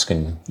task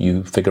and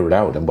you figure it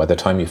out. And by the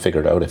time you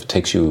figure it out, if it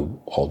takes you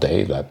all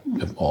day,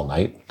 all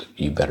night,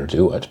 you better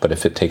do it. But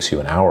if it takes you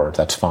an hour,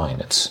 that's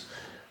fine. It's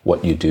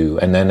what you do.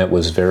 And then it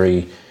was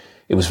very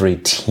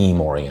team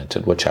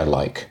oriented, which I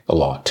like a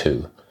lot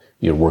too.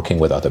 You're working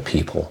with other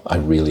people.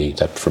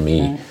 For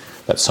me,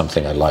 that's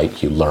something I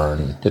like. You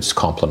learn. It's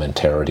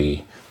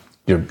complementarity.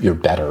 You're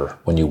better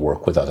when you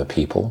work with other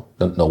people.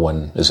 No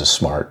one is as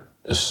smart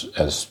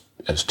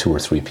as two or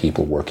three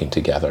people working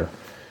together.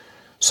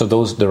 So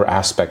there are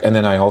aspects. And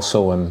then I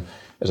also am,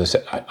 as I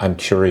said, I'm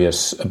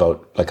curious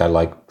about, I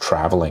like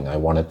traveling. I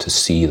wanted to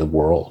see the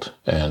world.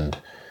 And,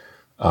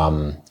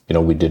 I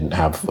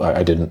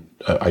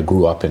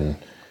grew up in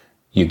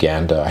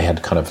Uganda. I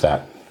had kind of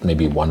that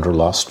maybe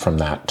wanderlust from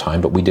that time,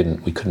 but we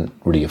couldn't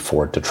really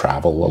afford to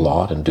travel a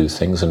lot and do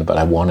things. But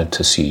I wanted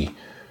to see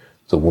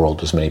the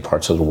world, as many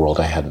parts of the world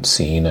I hadn't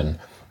seen. And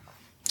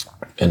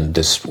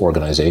this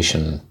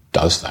organization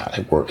does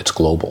that. It's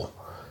global.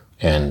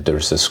 And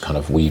there's this kind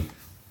of, we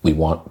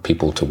want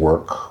people to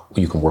work.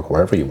 You can work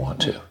wherever you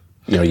want to.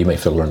 You may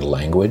have to learn the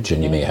language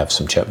and you may have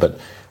some chat, but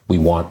we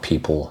want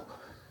people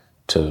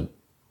to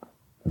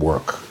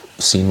work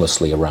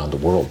seamlessly around the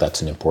world.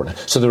 That's an important.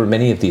 So there were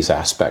many of these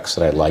aspects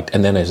that I liked.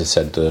 And then, as I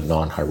said, the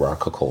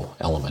non-hierarchical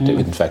element.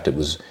 In fact, it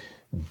was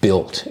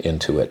built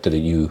into it that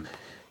you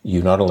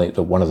not only,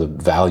 one of the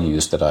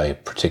values that I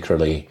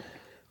particularly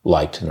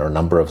liked, and there are a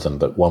number of them,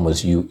 but one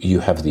was you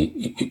have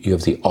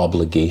the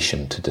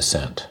obligation to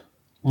dissent.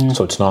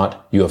 So it's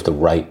not, you have the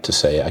right to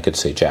say, I could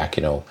say, Jack,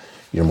 you're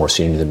more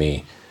senior than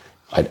me.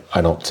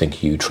 I don't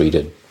think you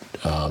treated,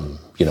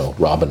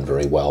 Robin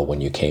very well when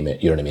you came in.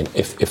 You know what I mean?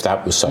 If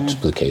that was such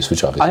the case,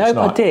 which obviously it's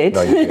not. I hope I did.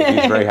 No,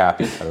 he's very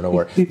happy. I don't know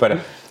where.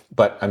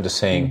 But I'm just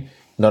saying,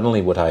 not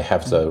only would I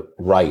have the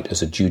right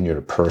as a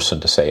junior person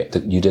to say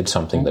that you did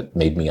something that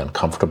made me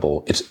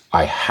uncomfortable,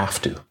 I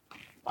have to.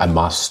 I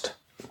must.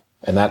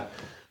 And that,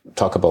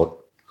 talk about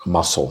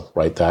muscle,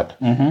 right?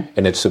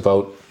 And it's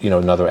about,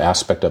 another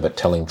aspect of it,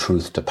 telling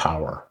truth to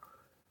power.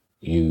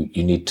 You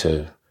need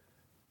to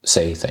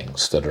say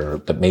things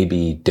that may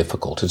be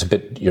difficult. It's a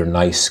bit your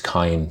nice,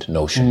 kind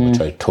notion,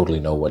 which I totally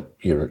know what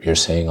you're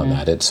saying on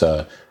that. It's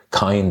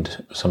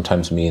kind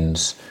sometimes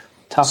means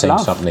tough saying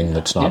love. Something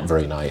that's not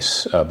very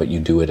nice, but you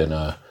do it in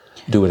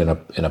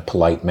a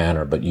polite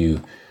manner, but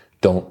you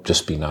don't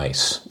just be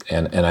nice.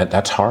 And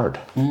that's hard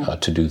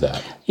to do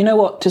that. You know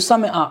what? To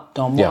sum it up,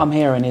 Dom, what I'm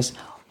hearing is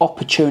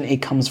opportunity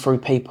comes through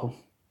people.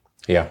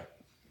 Yeah.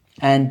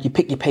 And you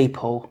pick your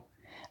people.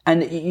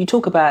 And you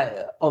talk about,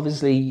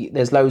 obviously,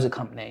 there's loads of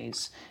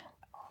companies.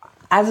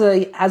 As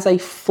a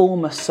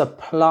former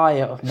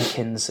supplier of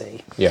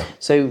McKinsey,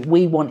 so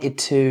we wanted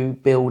to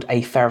build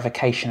a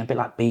verification, a bit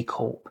like B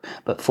Corp,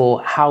 but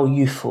for how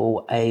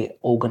useful a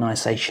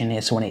organisation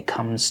is when it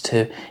comes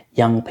to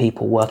young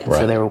people working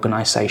for their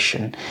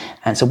organisation.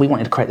 And so we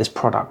wanted to create this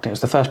product. It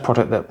was the first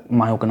product that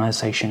my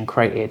organisation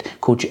created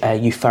called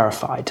You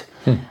Verified.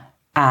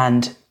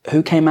 And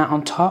who came out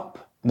on top?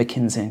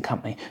 McKinsey and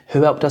Company.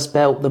 Who helped us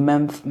build the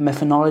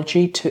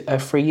methodology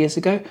 3 years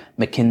ago?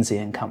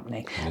 McKinsey and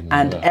Company.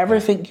 And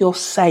everything you're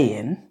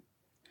saying,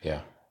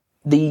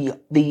 the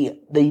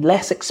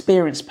less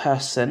experienced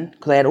person,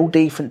 because they had all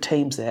different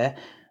teams there,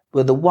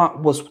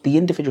 the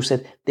individual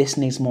said, this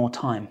needs more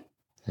time.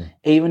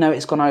 Even though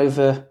it's gone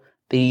over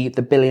the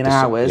billion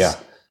hours,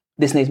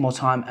 this needs more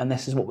time, and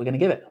this is what we're going to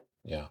give it.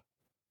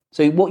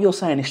 So what you're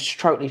saying is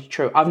totally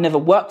true. I've never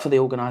worked for the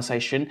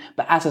organisation,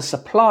 but as a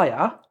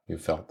supplier, you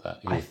felt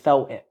that. I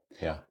felt it.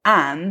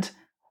 And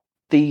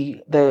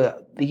the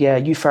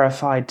You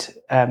Verified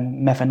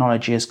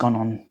methodology has gone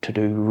on to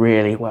do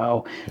really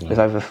well with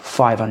over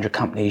 500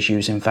 companies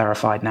using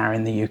Verified now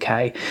in the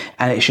UK,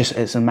 and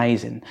it's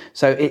amazing.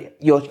 So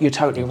you're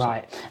totally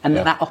right, and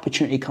that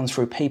opportunity comes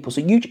through people.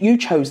 So you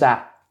chose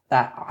that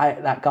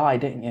guy,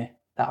 didn't you?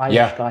 that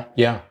Irish guy.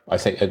 Yeah. I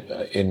think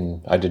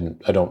I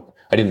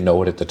didn't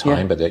know it at the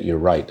time, but that you're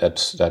right.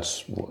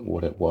 That's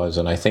what it was.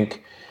 And I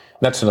think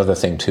that's another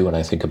thing too. When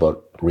I think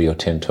about Rio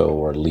Tinto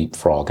or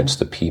LeapFrog, it's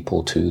the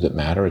people too that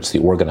matter. It's the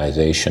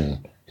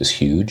organization is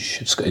huge.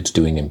 It's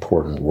doing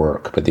important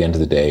work, but at the end of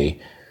the day,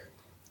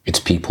 it's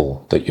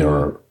people that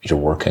you're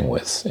working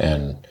with.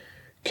 And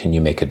can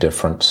you make a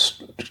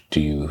difference?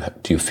 Do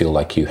you feel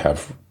like you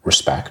have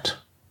respect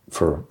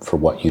for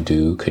what you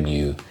do? Can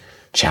you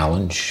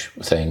challenge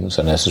things?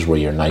 And this is where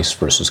your nice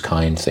versus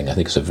kind thing, I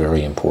think, is a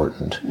very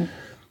important,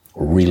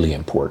 really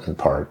important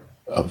part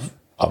of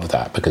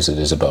that, because it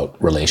is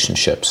about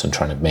relationships and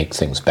trying to make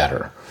things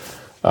better.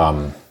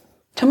 Tell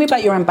me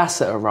about your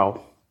ambassador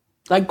role.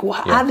 Like,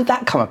 how did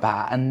that come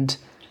about? And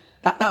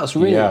that was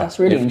really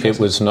interesting.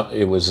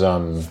 It was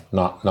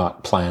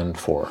not planned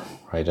for,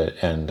 right?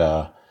 And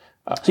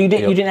so you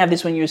didn't have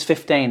this when you was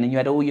 15 and you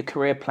had all your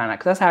career planned out,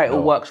 because that's how it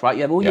all works, right?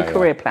 You have all your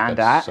career planned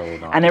out,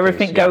 and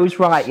everything goes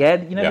right. Yeah,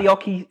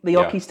 the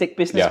hockey stick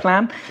business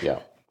plan. Yeah.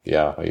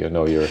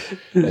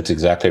 It's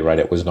exactly right.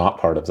 It was not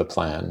part of the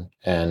plan,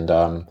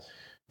 and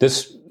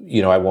this,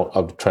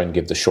 I'll try and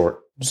give the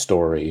short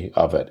story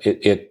of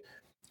it.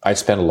 I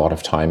spent a lot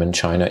of time in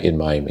China in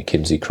my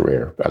McKinsey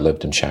career. I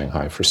lived in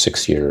Shanghai for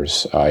 6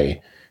 years.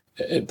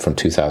 From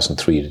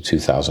 2003 to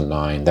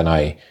 2009. Then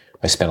I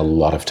spent a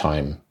lot of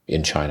time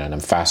in China, and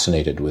I'm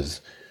fascinated with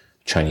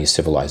Chinese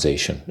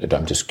civilization.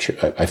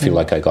 I feel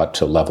like I got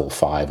to level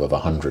 5 of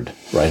 100,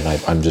 right?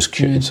 And I'm just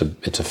curious.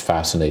 It's a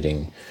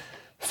fascinating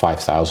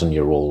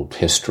 5,000-year-old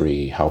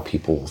history, how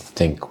people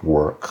think,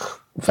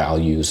 work,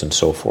 values, and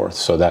so forth.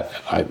 So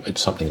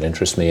it's something that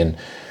interests me. And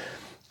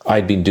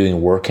I'd been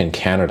doing work in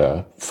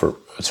Canada for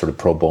sort of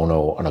pro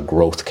bono on a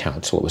growth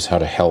council. It was how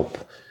to help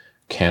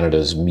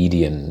Canada's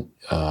median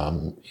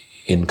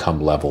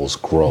income levels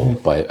grow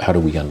by how do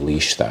we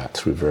unleash that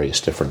through various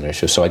different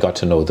initiatives. So I got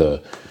to know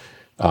the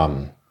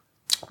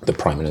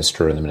Prime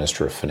Minister and the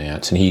Minister of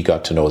Finance, and he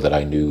got to know that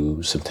I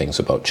knew some things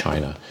about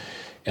China.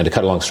 And to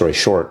cut a long story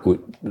short,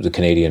 the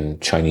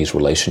Canadian-Chinese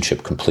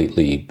relationship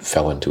completely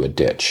fell into a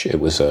ditch. It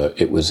was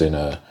in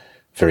a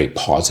very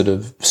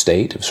positive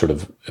state, of sort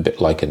of a bit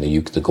like in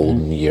the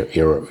golden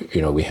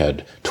era. We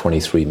had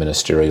 23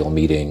 ministerial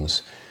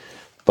meetings.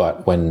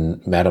 But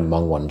when Madame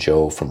Meng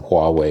Wanzhou from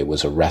Huawei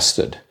was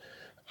arrested,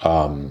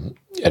 and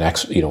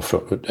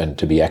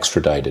to be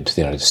extradited to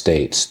the United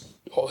States,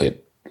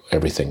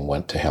 everything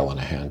went to hell in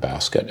a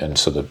handbasket. And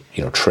so the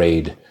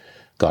trade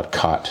got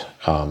cut.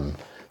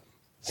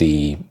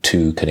 The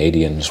 2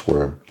 Canadians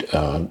were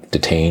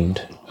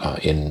detained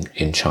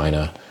in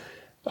China,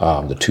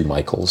 the 2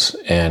 Michaels,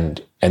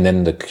 and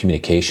then the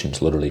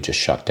communications literally just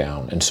shut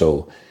down. And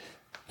so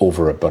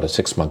over about a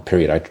 6-month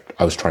period,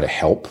 I was trying to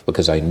help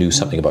because I knew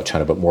something about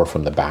China, but more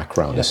from the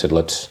background. I said,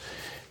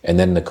 and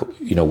then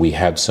we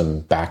had some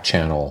back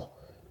channel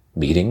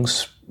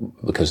meetings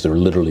because there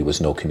literally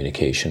was no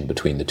communication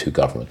between the 2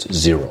 governments.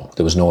 Zero.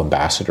 There was no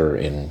ambassador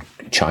in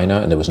China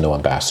and there was no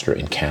ambassador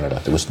in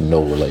Canada. There was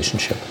no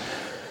relationship.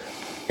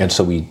 And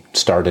so we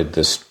started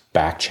this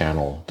back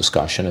channel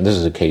discussion. And this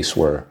is a case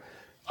where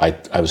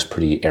I was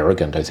pretty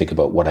arrogant, I think,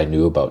 about what I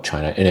knew about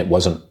China. And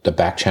the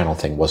back channel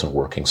thing wasn't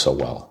working so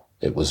well.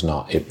 It was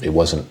not. It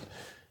wasn't.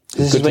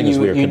 This is when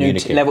you knew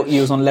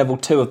you was on level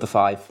 2 of the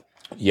 5.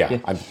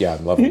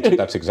 I'm level 2.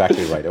 That's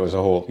exactly right. It was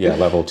a whole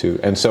level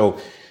 2. And so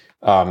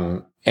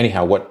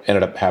anyhow, what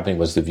ended up happening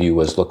was the view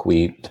was, look,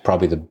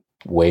 probably the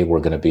way we're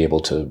going to be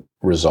able to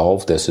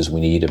resolve this is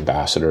we need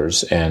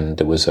ambassadors. And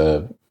there was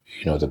the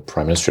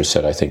Prime Minister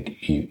said, I think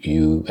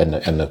you and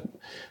the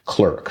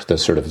clerk, the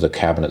sort of the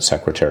cabinet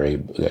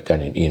secretary, a guy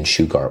named Ian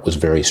Shugart, was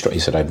very strong. He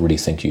said, I really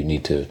think you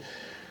need to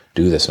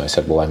do this. And I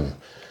said, well,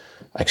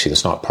 actually,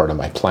 that's not part of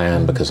my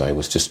plan because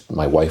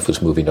my wife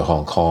was moving to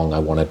Hong Kong. I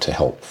wanted to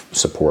help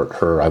support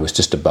her. I was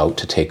just about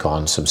to take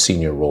on some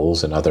senior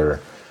roles in other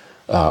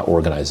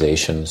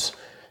organizations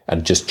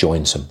and just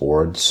join some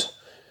boards.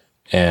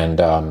 And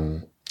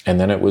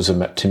then it was,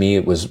 to me,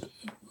 it was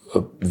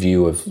a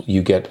view of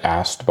you get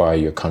asked by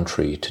your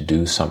country to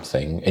do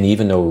something. And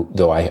even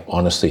though I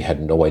honestly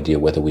had no idea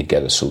whether we'd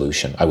get a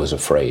solution, I was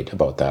afraid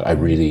about that.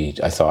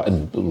 I thought,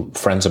 and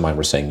friends of mine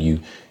were saying,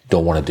 you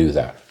don't want to do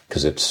that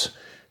because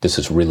this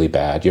is really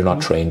bad. You're not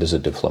trained as a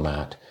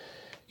diplomat.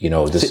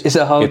 It's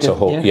a whole,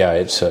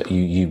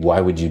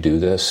 why would you do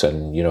this?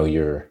 And,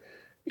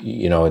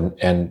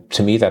 and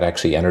to me, that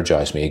actually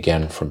energized me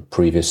again from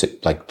previous,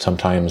 like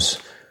sometimes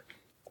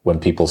when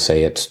people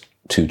say it's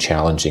too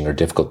challenging or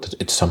difficult,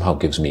 it somehow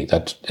gives me,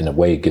 that in a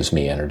way gives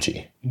me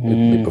energy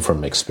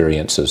from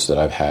experiences that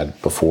I've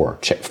had before,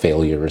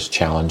 failures,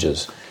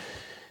 challenges.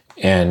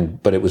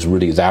 But it was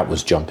really, that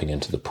was jumping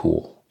into the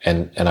pool.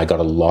 And I got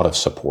a lot of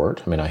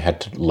support. I mean, I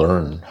had to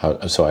learn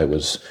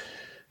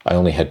I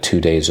only had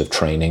 2 days of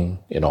training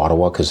in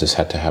Ottawa because this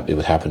had to happen. It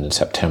would happen in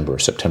September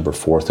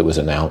 4th. It was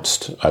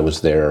announced. I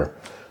was there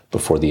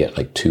before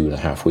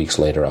 2.5 weeks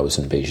later, I was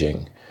in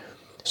Beijing.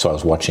 So I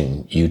was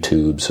watching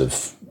YouTubes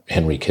of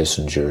Henry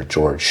Kissinger,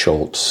 George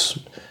Shultz,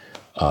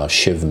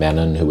 Shiv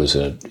Menon, who was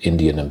an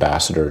Indian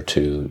ambassador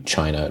to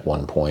China at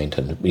one point,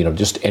 and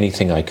just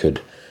anything I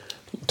could.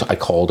 I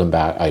called him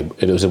back.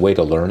 It was a way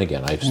to learn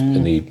again.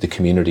 And the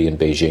community in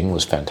Beijing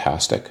was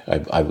fantastic.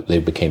 They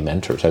became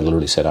mentors. I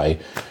literally said,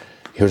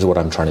 here's what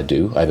I'm trying to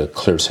do. I have a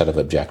clear set of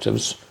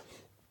objectives,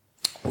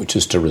 which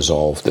is to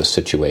resolve this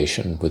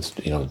situation with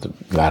the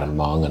Madam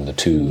Meng and the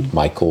two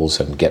Michaels,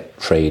 and get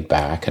trade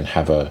back, and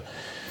have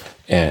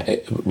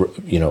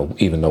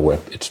even though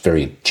it's a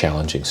very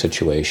challenging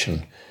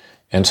situation.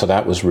 And so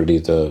that was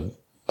really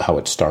how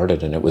it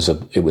started. And it was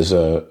about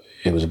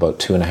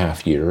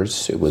 2.5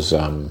 years. It was.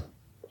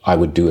 I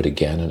would do it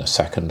again in a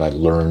second. I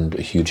learned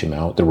a huge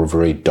amount. There were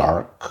very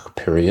dark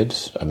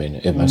periods. I mean,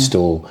 it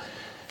still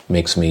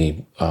makes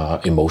me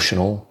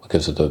emotional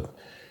because of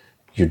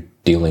you're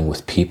dealing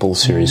with people.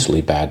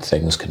 Seriously, bad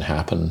things can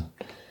happen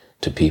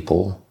to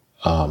people.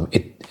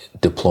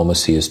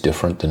 Diplomacy is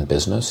different than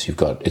business.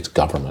 It's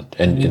government,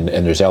 and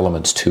there's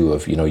elements too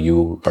of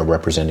you are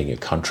representing a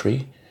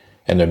country,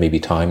 and there may be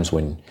times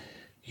when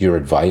your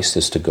advice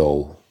is to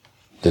go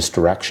this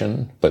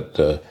direction, but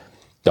the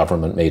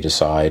government may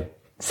decide,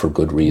 for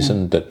good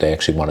reason, that they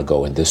actually want to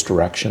go in this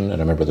direction.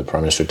 And I remember the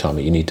Prime Minister telling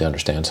me, you need to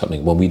understand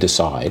something. When we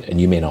decide, and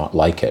you may not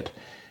like it,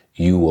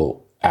 you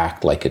will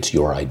act like it's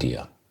your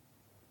idea.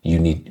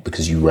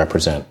 Because you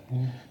represent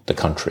the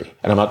country.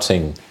 And I'm not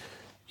saying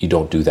you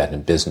don't do that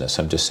in business.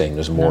 I'm just saying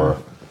there's more.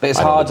 But it's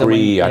harder.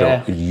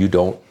 You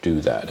don't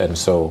do that. And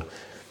so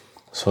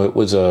it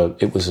was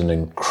an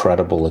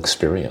incredible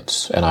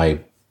experience. And I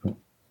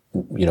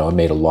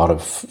made a lot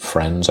of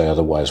friends I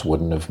otherwise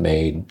wouldn't have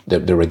made.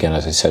 There were, again,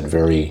 as I said,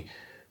 very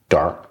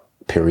dark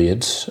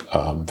periods.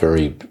 I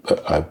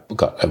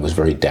was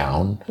very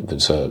down. It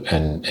was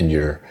and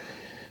you're.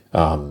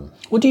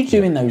 What do you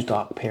do in those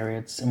dark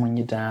periods and when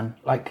you're down?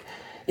 Like,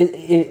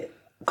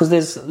 because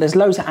there's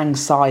loads of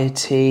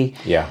anxiety.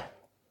 Yeah.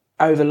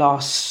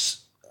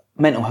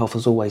 Mental health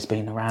has always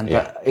been around,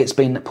 but it's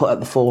been put at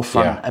the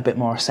forefront, a bit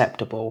more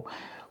acceptable.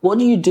 What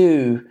do you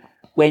do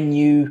when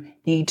you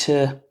need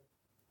to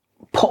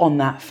put on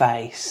that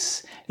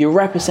face? You're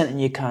representing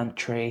your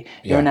country.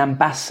 You're an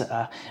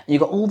ambassador. And you've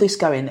got all this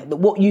going.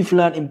 What you've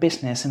learned in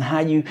business and how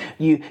you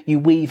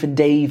weave and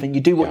deave and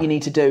you do what you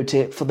need to do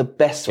for the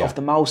best of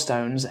the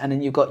milestones. And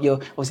then you've got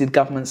obviously the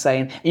government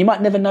saying, and you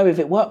might never know if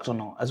it worked or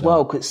not as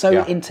well, because it's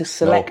so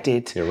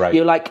interselected. No, you're right.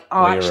 You're like,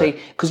 actually,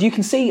 because you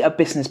can see a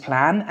business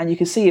plan and you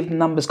can see if the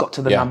numbers got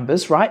to the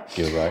numbers, right?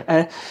 You're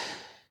right.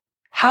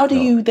 How do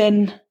you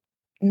then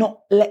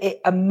not let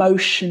it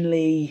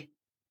emotionally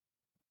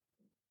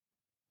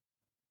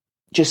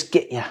just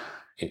get you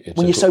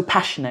when you're so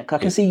passionate? I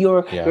can see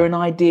you're in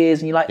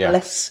ideas and you're like,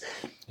 let's.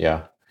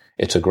 Yeah,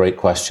 it's a great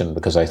question,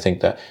 because I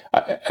think that,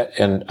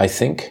 I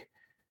think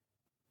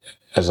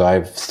as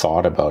I've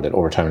thought about it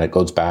over time, and it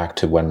goes back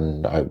to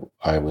when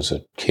I was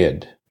a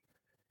kid.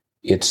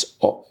 It's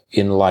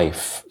in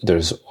life.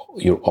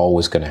 You're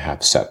always going to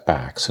have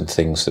setbacks and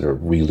things that are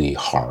really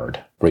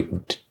hard,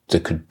 right,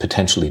 that could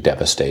potentially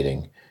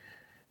devastating.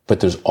 But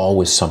there's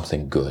always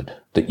something good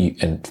that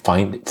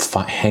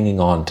hanging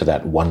on to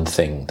that one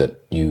thing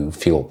that you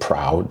feel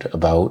proud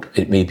about.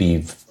 It may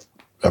be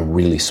a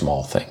really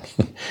small thing,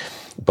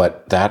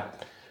 but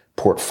that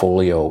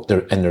portfolio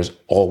there's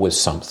always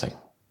something.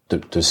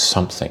 There's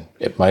something.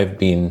 It might have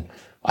been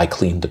I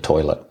cleaned the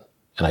toilet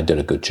and I did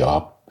a good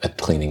job at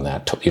cleaning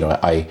that.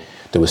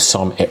 There was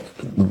some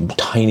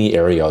tiny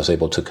area I was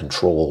able to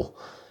control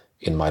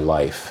in my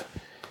life,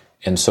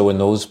 and so in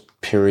those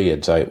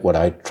periods, what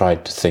I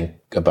tried to think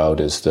about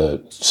is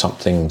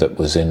something that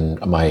was in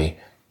my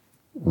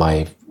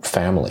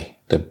family,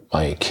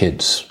 my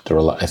kids.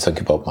 I think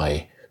about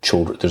my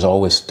children.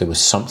 There was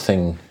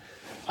something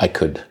I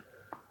could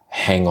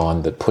hang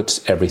on that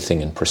puts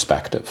everything in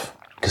perspective.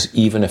 Because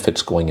even if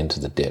it's going into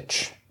the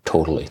ditch,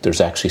 totally,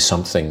 there's actually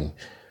something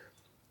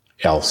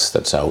else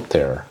that's out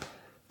there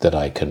that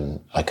I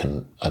can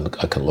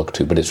look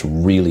to. But it's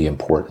really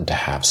important to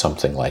have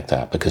something like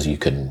that, because you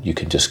can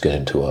just get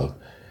into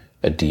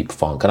a deep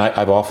funk. And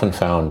I've often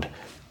found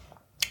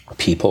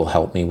people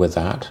help me with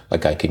that.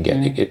 Like I can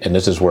get, and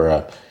this is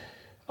where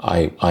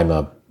I'm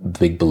a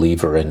big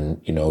believer in,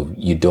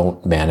 you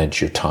don't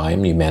manage your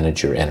time, you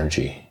manage your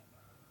energy.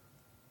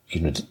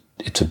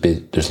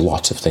 There's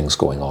lots of things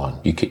going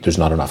on. There's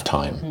not enough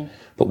time.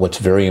 But what's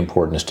very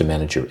important is to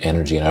manage your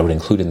energy, and I would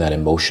include in that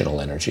emotional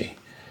energy.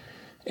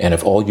 And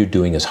if all you're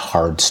doing is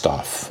hard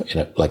stuff,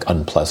 like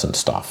unpleasant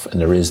stuff,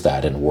 and there is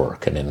that in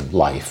work and in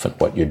life and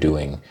what you're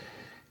doing,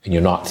 and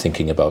you're not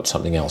thinking about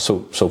something else.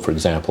 So for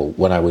example,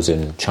 when I was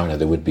in China,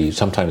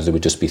 sometimes there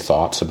would just be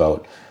thoughts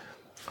about,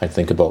 I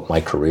think about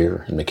my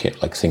career and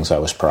like things I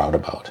was proud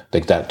about.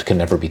 Like that can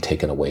never be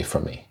taken away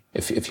from me. I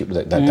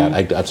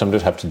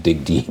sometimes have to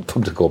dig deep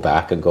to go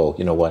back and go,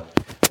 you know what,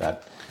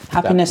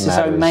 happiness is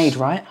homemade,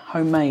 right?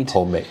 Homemade,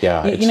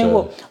 yeah. You know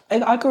what?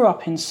 I grew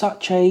up in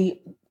such a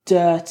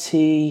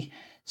dirty,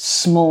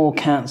 small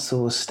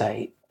council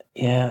estate.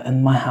 Yeah,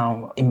 and my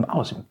house, I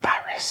was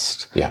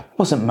embarrassed. Yeah.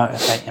 Wasn't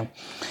motivating.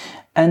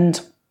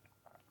 And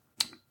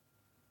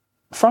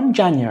from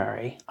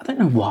January, I don't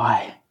know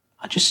why,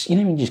 I just,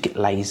 when you just get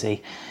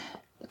lazy.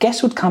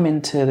 Guests would come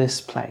into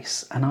this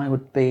place and I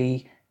would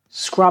be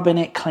scrubbing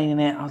it, cleaning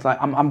it. I was like,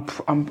 I'm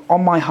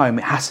on my home,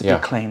 it has to be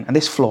clean. And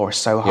this floor is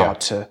so hard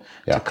to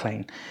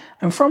clean.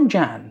 And from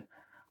Jan,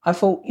 I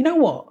thought, you know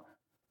what?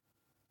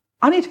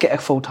 I need to get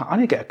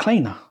a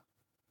cleaner.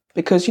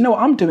 Because you know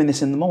what, I'm doing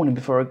this in the morning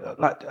before,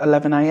 like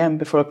 11 a.m.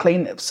 before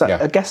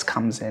a guest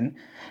comes in. And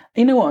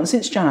you know what, and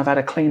since Jan, I've had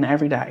a cleaner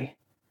every day.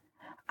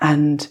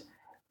 And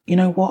you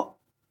know what?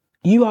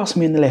 You asked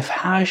me in the lift,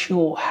 how is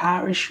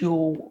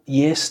your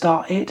year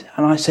started?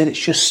 And I said, I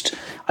just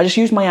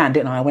used my hand,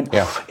 didn't I? I went,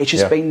 it's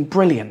just been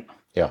brilliant.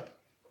 Yeah.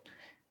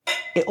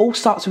 It all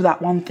starts with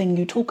that one thing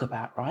you talk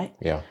about, right?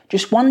 Yeah.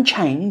 Just one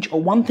change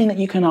or one thing that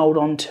you can hold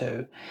on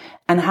to.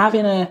 And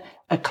having a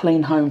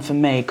clean home for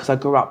me, because I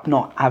grew up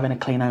not having a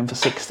clean home for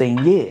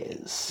 16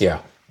 years.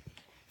 Yeah.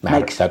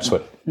 Makes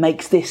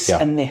this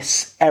and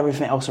this,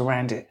 everything else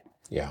around it.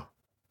 Yeah.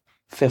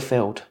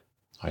 Fulfilled.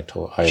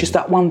 Just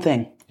that one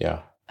thing.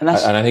 Yeah. And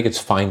I think it's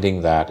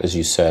finding that, as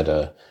you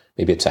said,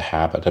 maybe it's a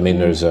habit. I mean,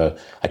 there's I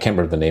can't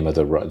remember the name of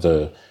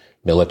the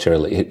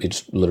military.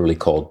 It's literally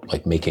called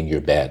like making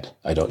your bed.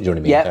 You know what I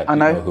mean? Yeah, I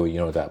know. You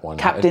know that one.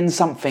 Captain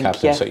something.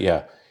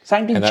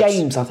 Something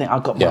James, I think I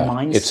got my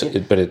mind.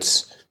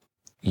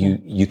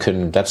 You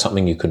can. That's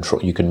something you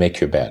control. You can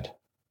make your bed.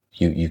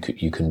 You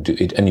can do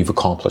it, and you've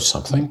accomplished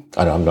something.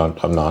 I'm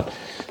not.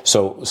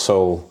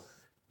 So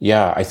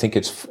yeah, I think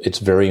it's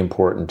very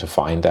important to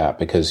find that,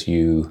 because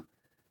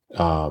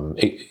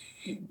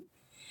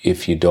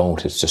if you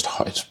don't, it's just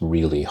hard. It's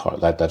really hard.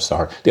 That's the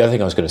hard. The other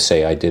thing I was going to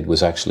say I did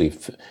was actually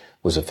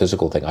was a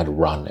physical thing. I'd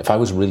run. If I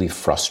was really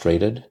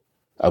frustrated,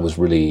 I was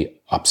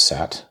really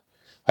upset,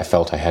 I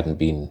felt I hadn't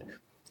been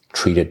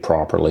treated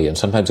properly, and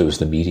sometimes it was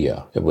the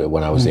media.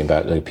 When I was in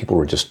people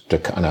were just,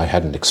 and I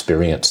hadn't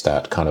experienced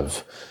that kind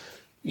of,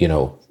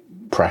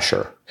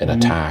 pressure and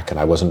attack, and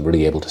I wasn't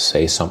really able to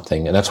say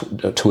something. And that's,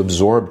 to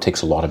absorb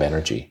takes a lot of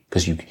energy,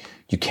 because you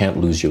can't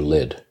lose your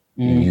lid.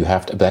 You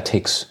have to. That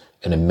takes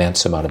an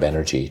immense amount of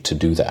energy to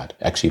do that.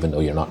 Actually, even though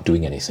you're not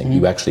doing anything,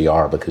 you actually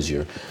are, because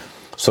you're.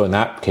 So in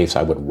that case,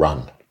 I would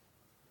run.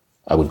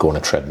 I would go on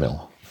a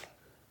treadmill,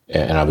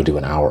 and I would do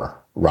an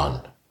hour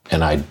run,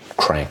 and I'd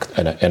crank,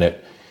 and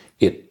it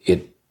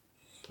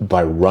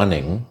by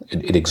running,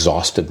 it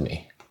exhausted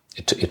me.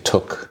 It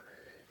took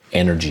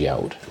energy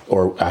out,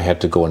 or I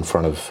had to go in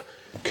front of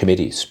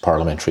committees,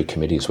 parliamentary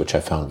committees, which I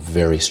found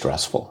very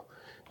stressful.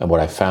 And what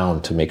I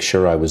found, to make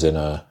sure I was in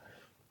a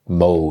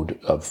mode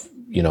of,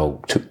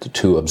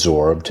 to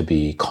absorb, to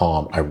be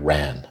calm, I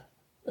ran.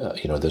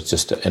 There's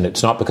just, and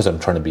it's not because I'm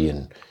trying to be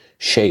in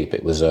shape.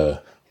 It was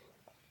a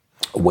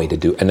way to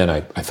do, and then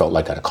I felt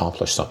like I'd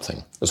accomplished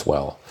something as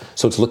well.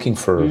 So it's looking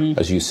for,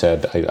 as you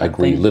said, I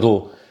agree,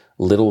 little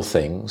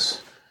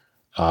things,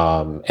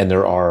 and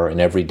there are, in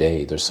every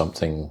day, there's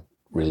something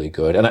really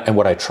good. And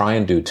what I try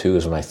and do too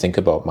is, when I think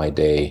about my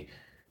day,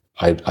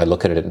 I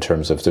look at it in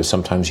terms of, there's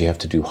sometimes you have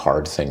to do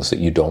hard things that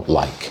you don't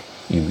like.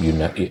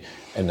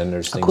 And then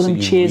there's things, I call them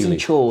cheers and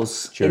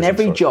chores. In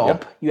every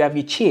job, you have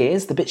your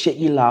cheers, the bits that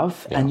you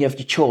love, and you have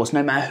your chores.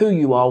 No matter who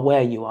you are,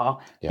 where you are,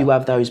 you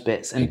have those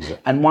bits.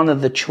 And one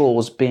of the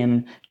chores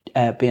being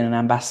an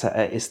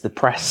ambassador is the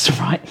press,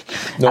 right?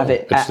 No,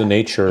 it's the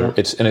nature. Yeah.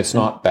 It's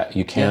not that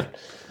you can't.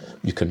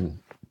 You can.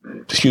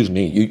 Excuse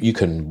me. You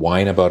can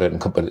whine about it,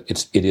 but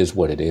it is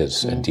what it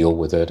is, and deal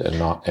with it, and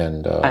not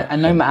and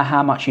no matter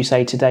how much you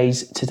say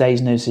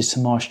today's news is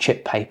tomorrow's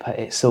chip paper,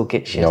 it still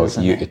gets you,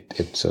 doesn't it?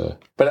 It's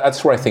but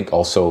that's where I think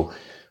also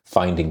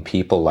finding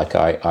people like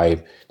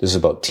this is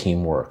about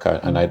teamwork,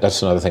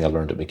 that's another thing I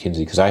learned at McKinsey,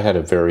 because I had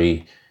a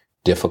very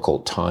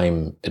difficult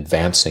time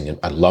advancing, and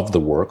I loved the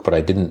work, but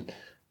I didn't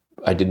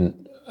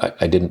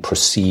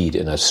proceed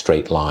in a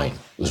straight line.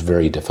 It was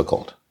very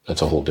difficult.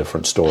 That's a whole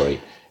different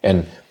story.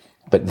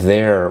 But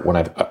there,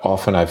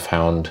 I've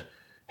found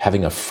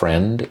having a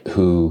friend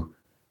who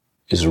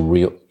is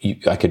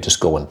I could just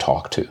go and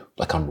talk to.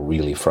 Like, I'm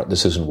really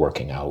this isn't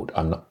working out.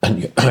 I'm not.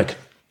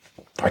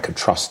 I could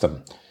trust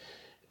them.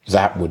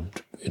 That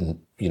would,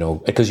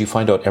 because you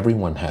find out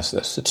everyone has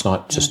this. It's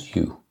not just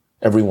you.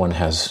 Everyone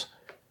has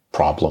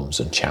problems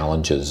and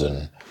challenges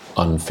and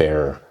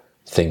unfair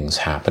things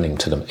happening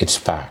to them. It's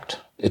fact.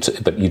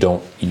 But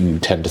you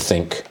tend to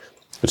think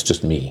it's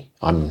just me.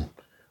 I'm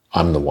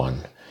the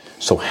one.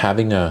 So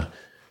having a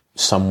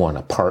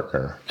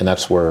partner, and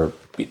that's where,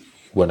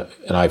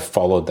 and I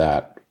followed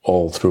that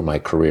all through my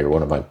career.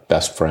 One of my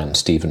best friends,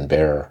 Stephen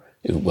Bear,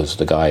 was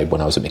the guy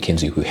when I was at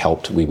McKinsey who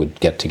helped. We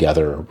would get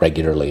together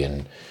regularly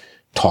and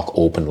talk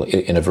openly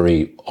in a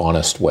very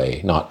honest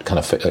way, not kind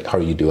of, how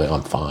are you doing?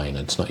 I'm fine.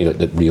 It's not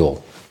the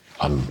real,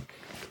 I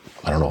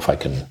don't know if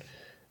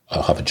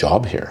I'll have a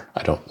job here.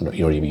 I don't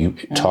know,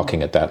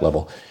 talking at that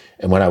level.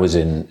 And when I was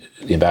in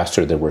the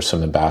ambassador, there were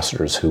some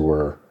ambassadors who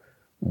were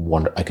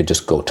I could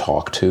just go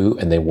talk to,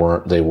 and they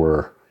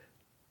were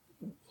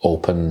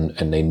open,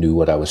 and they knew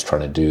what I was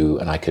trying to do,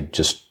 and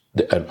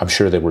I'm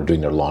sure they were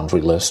doing their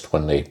laundry list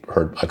when they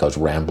heard like I was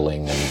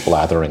rambling and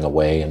blathering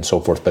away and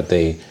so forth, but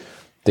they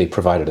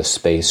provided a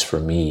space for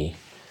me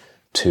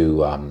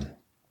to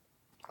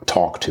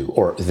talk to.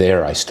 Or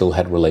there, I still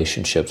had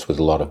relationships with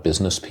a lot of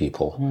business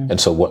people.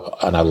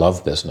 And I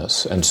love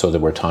business. And so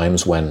there were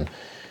times when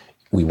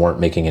we weren't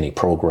making any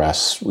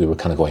progress. We were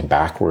kind of going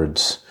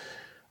backwards.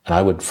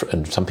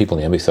 And some people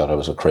in the MBA thought I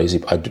was a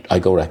crazy.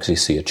 I'd go to actually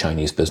see a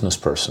Chinese business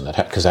person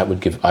because that would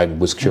give. I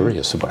was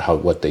curious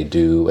about what they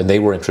do, and they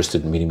were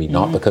interested in meeting me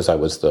not because I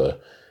was the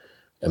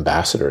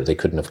ambassador. They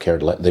couldn't have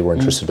cared. They were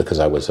interested because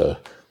I was a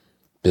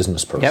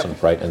business person,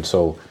 right? And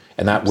so,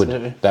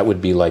 that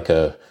would be like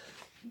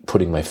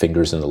putting my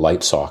fingers in the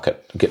light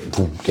socket, get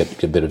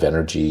a bit of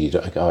energy.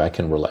 I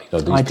can relate.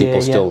 These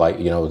people still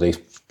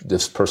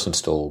this person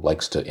still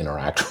likes to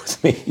interact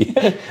with me.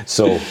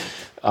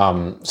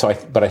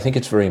 But I think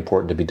it's very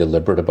important to be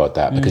deliberate about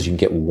that because you can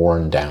get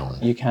worn down.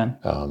 You can.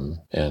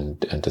 And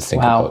to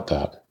think about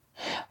that.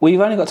 Well,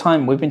 you've only got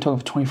time. We've been talking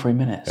for 23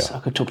 minutes. Yeah. I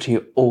could talk to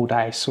you all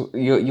day. So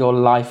your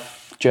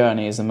life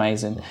journey is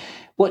amazing.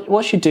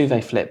 What's your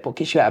duvet flip? What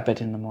gets you out of bed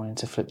in the morning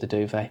to flip the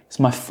duvet? It's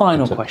my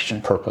final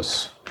question.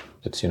 Purpose.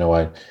 It's,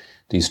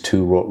 these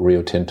two,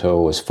 Rio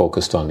Tinto is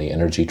focused on the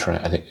energy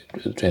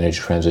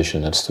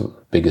transition. That's the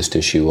biggest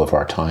issue of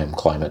our time,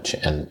 climate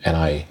change. And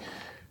I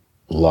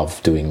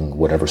love doing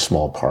whatever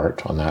small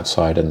part on that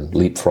side. And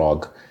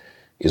LeapFrog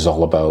is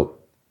all about,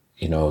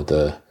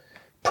 the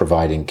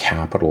providing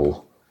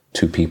capital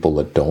to people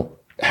that don't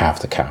have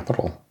the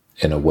capital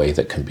in a way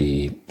that can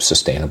be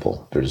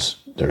sustainable. There's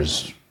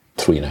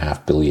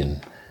 3.5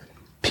 billion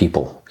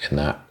people in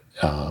that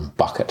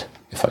bucket,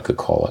 if I could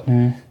call it,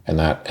 and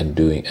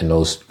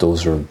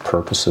those are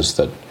purposes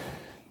that,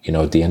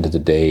 at the end of the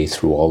day,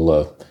 through all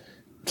the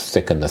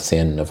thick and the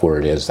thin of where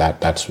it is,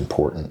 that's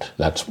important.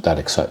 That's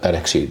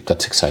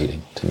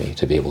exciting to me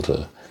to be able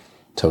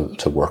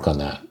to work on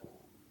that.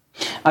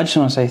 I just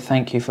want to say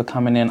thank you for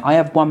coming in. I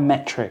have one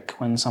metric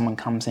when someone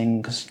comes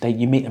in because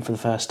you meet them for the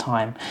first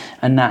time,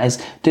 and that is,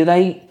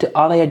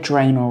 are they a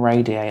drain or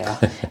radiator?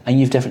 And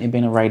you've definitely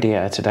been a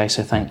radiator today,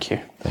 so thank you.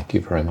 Thank you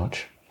very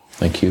much.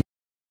 Thank you.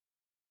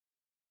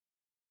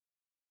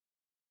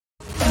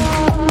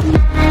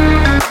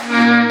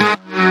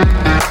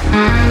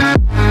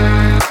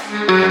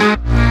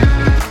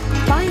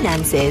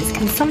 Finances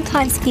can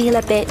sometimes feel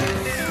a bit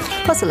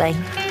puzzling.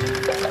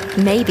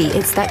 Maybe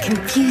it's that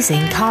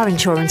confusing car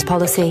insurance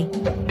policy,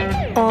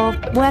 or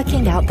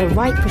working out the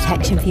right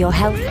protection for your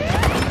health,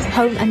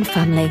 home and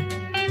family,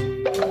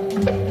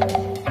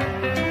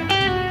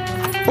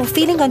 or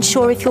feeling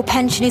unsure if your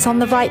pension is on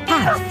the right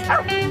path.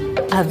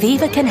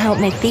 Aviva can help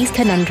make these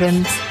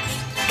conundrums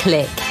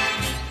click.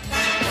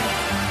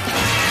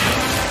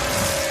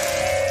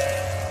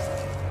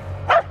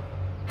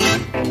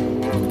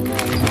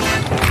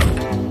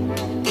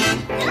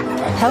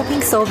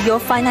 Helping solve your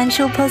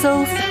financial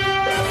puzzles?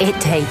 It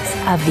takes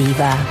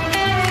Aviva.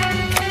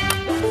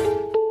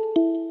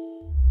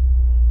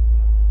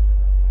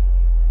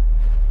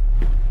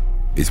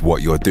 Is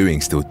what you're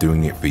doing still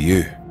doing it for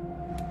you?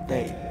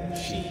 They,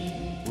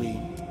 she, we,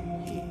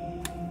 he.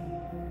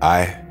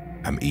 I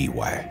am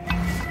EY.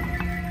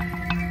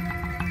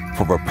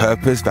 For a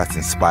purpose that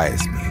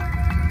inspires me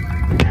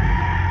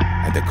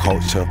and a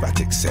culture that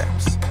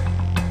accepts.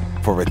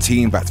 For a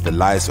team that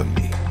relies on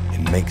me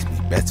and makes me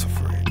better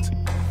for it.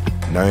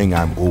 Knowing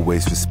I'm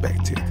always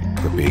respected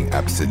for being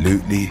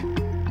absolutely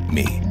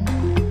me.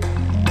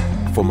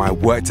 For my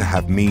work to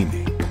have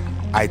meaning,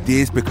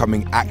 ideas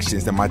becoming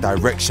actions and my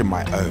direction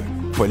my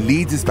own. For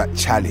leaders that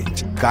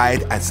challenge,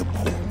 guide and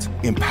support,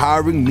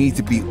 empowering me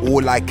to be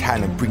all I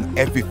can and bring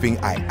everything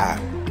I am.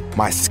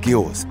 My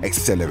skills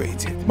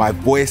accelerated, my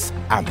voice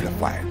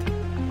amplified.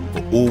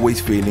 For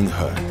always feeling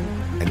heard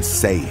and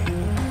saying,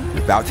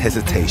 without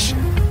hesitation,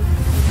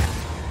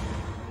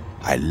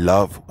 I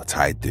love what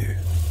I do.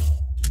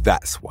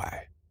 That's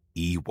why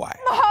EY.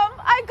 Mom,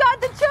 I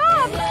got the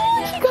job!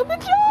 She got the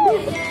job!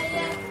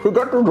 Who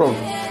got the job?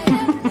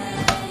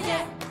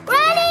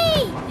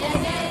 Ready!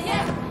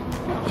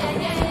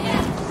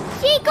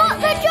 She got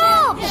the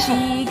job!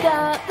 She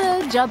got the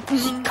job.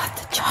 She got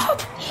the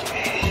job.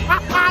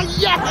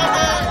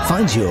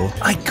 Find your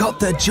I Got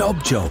the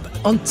Job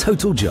on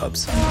Total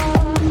Jobs.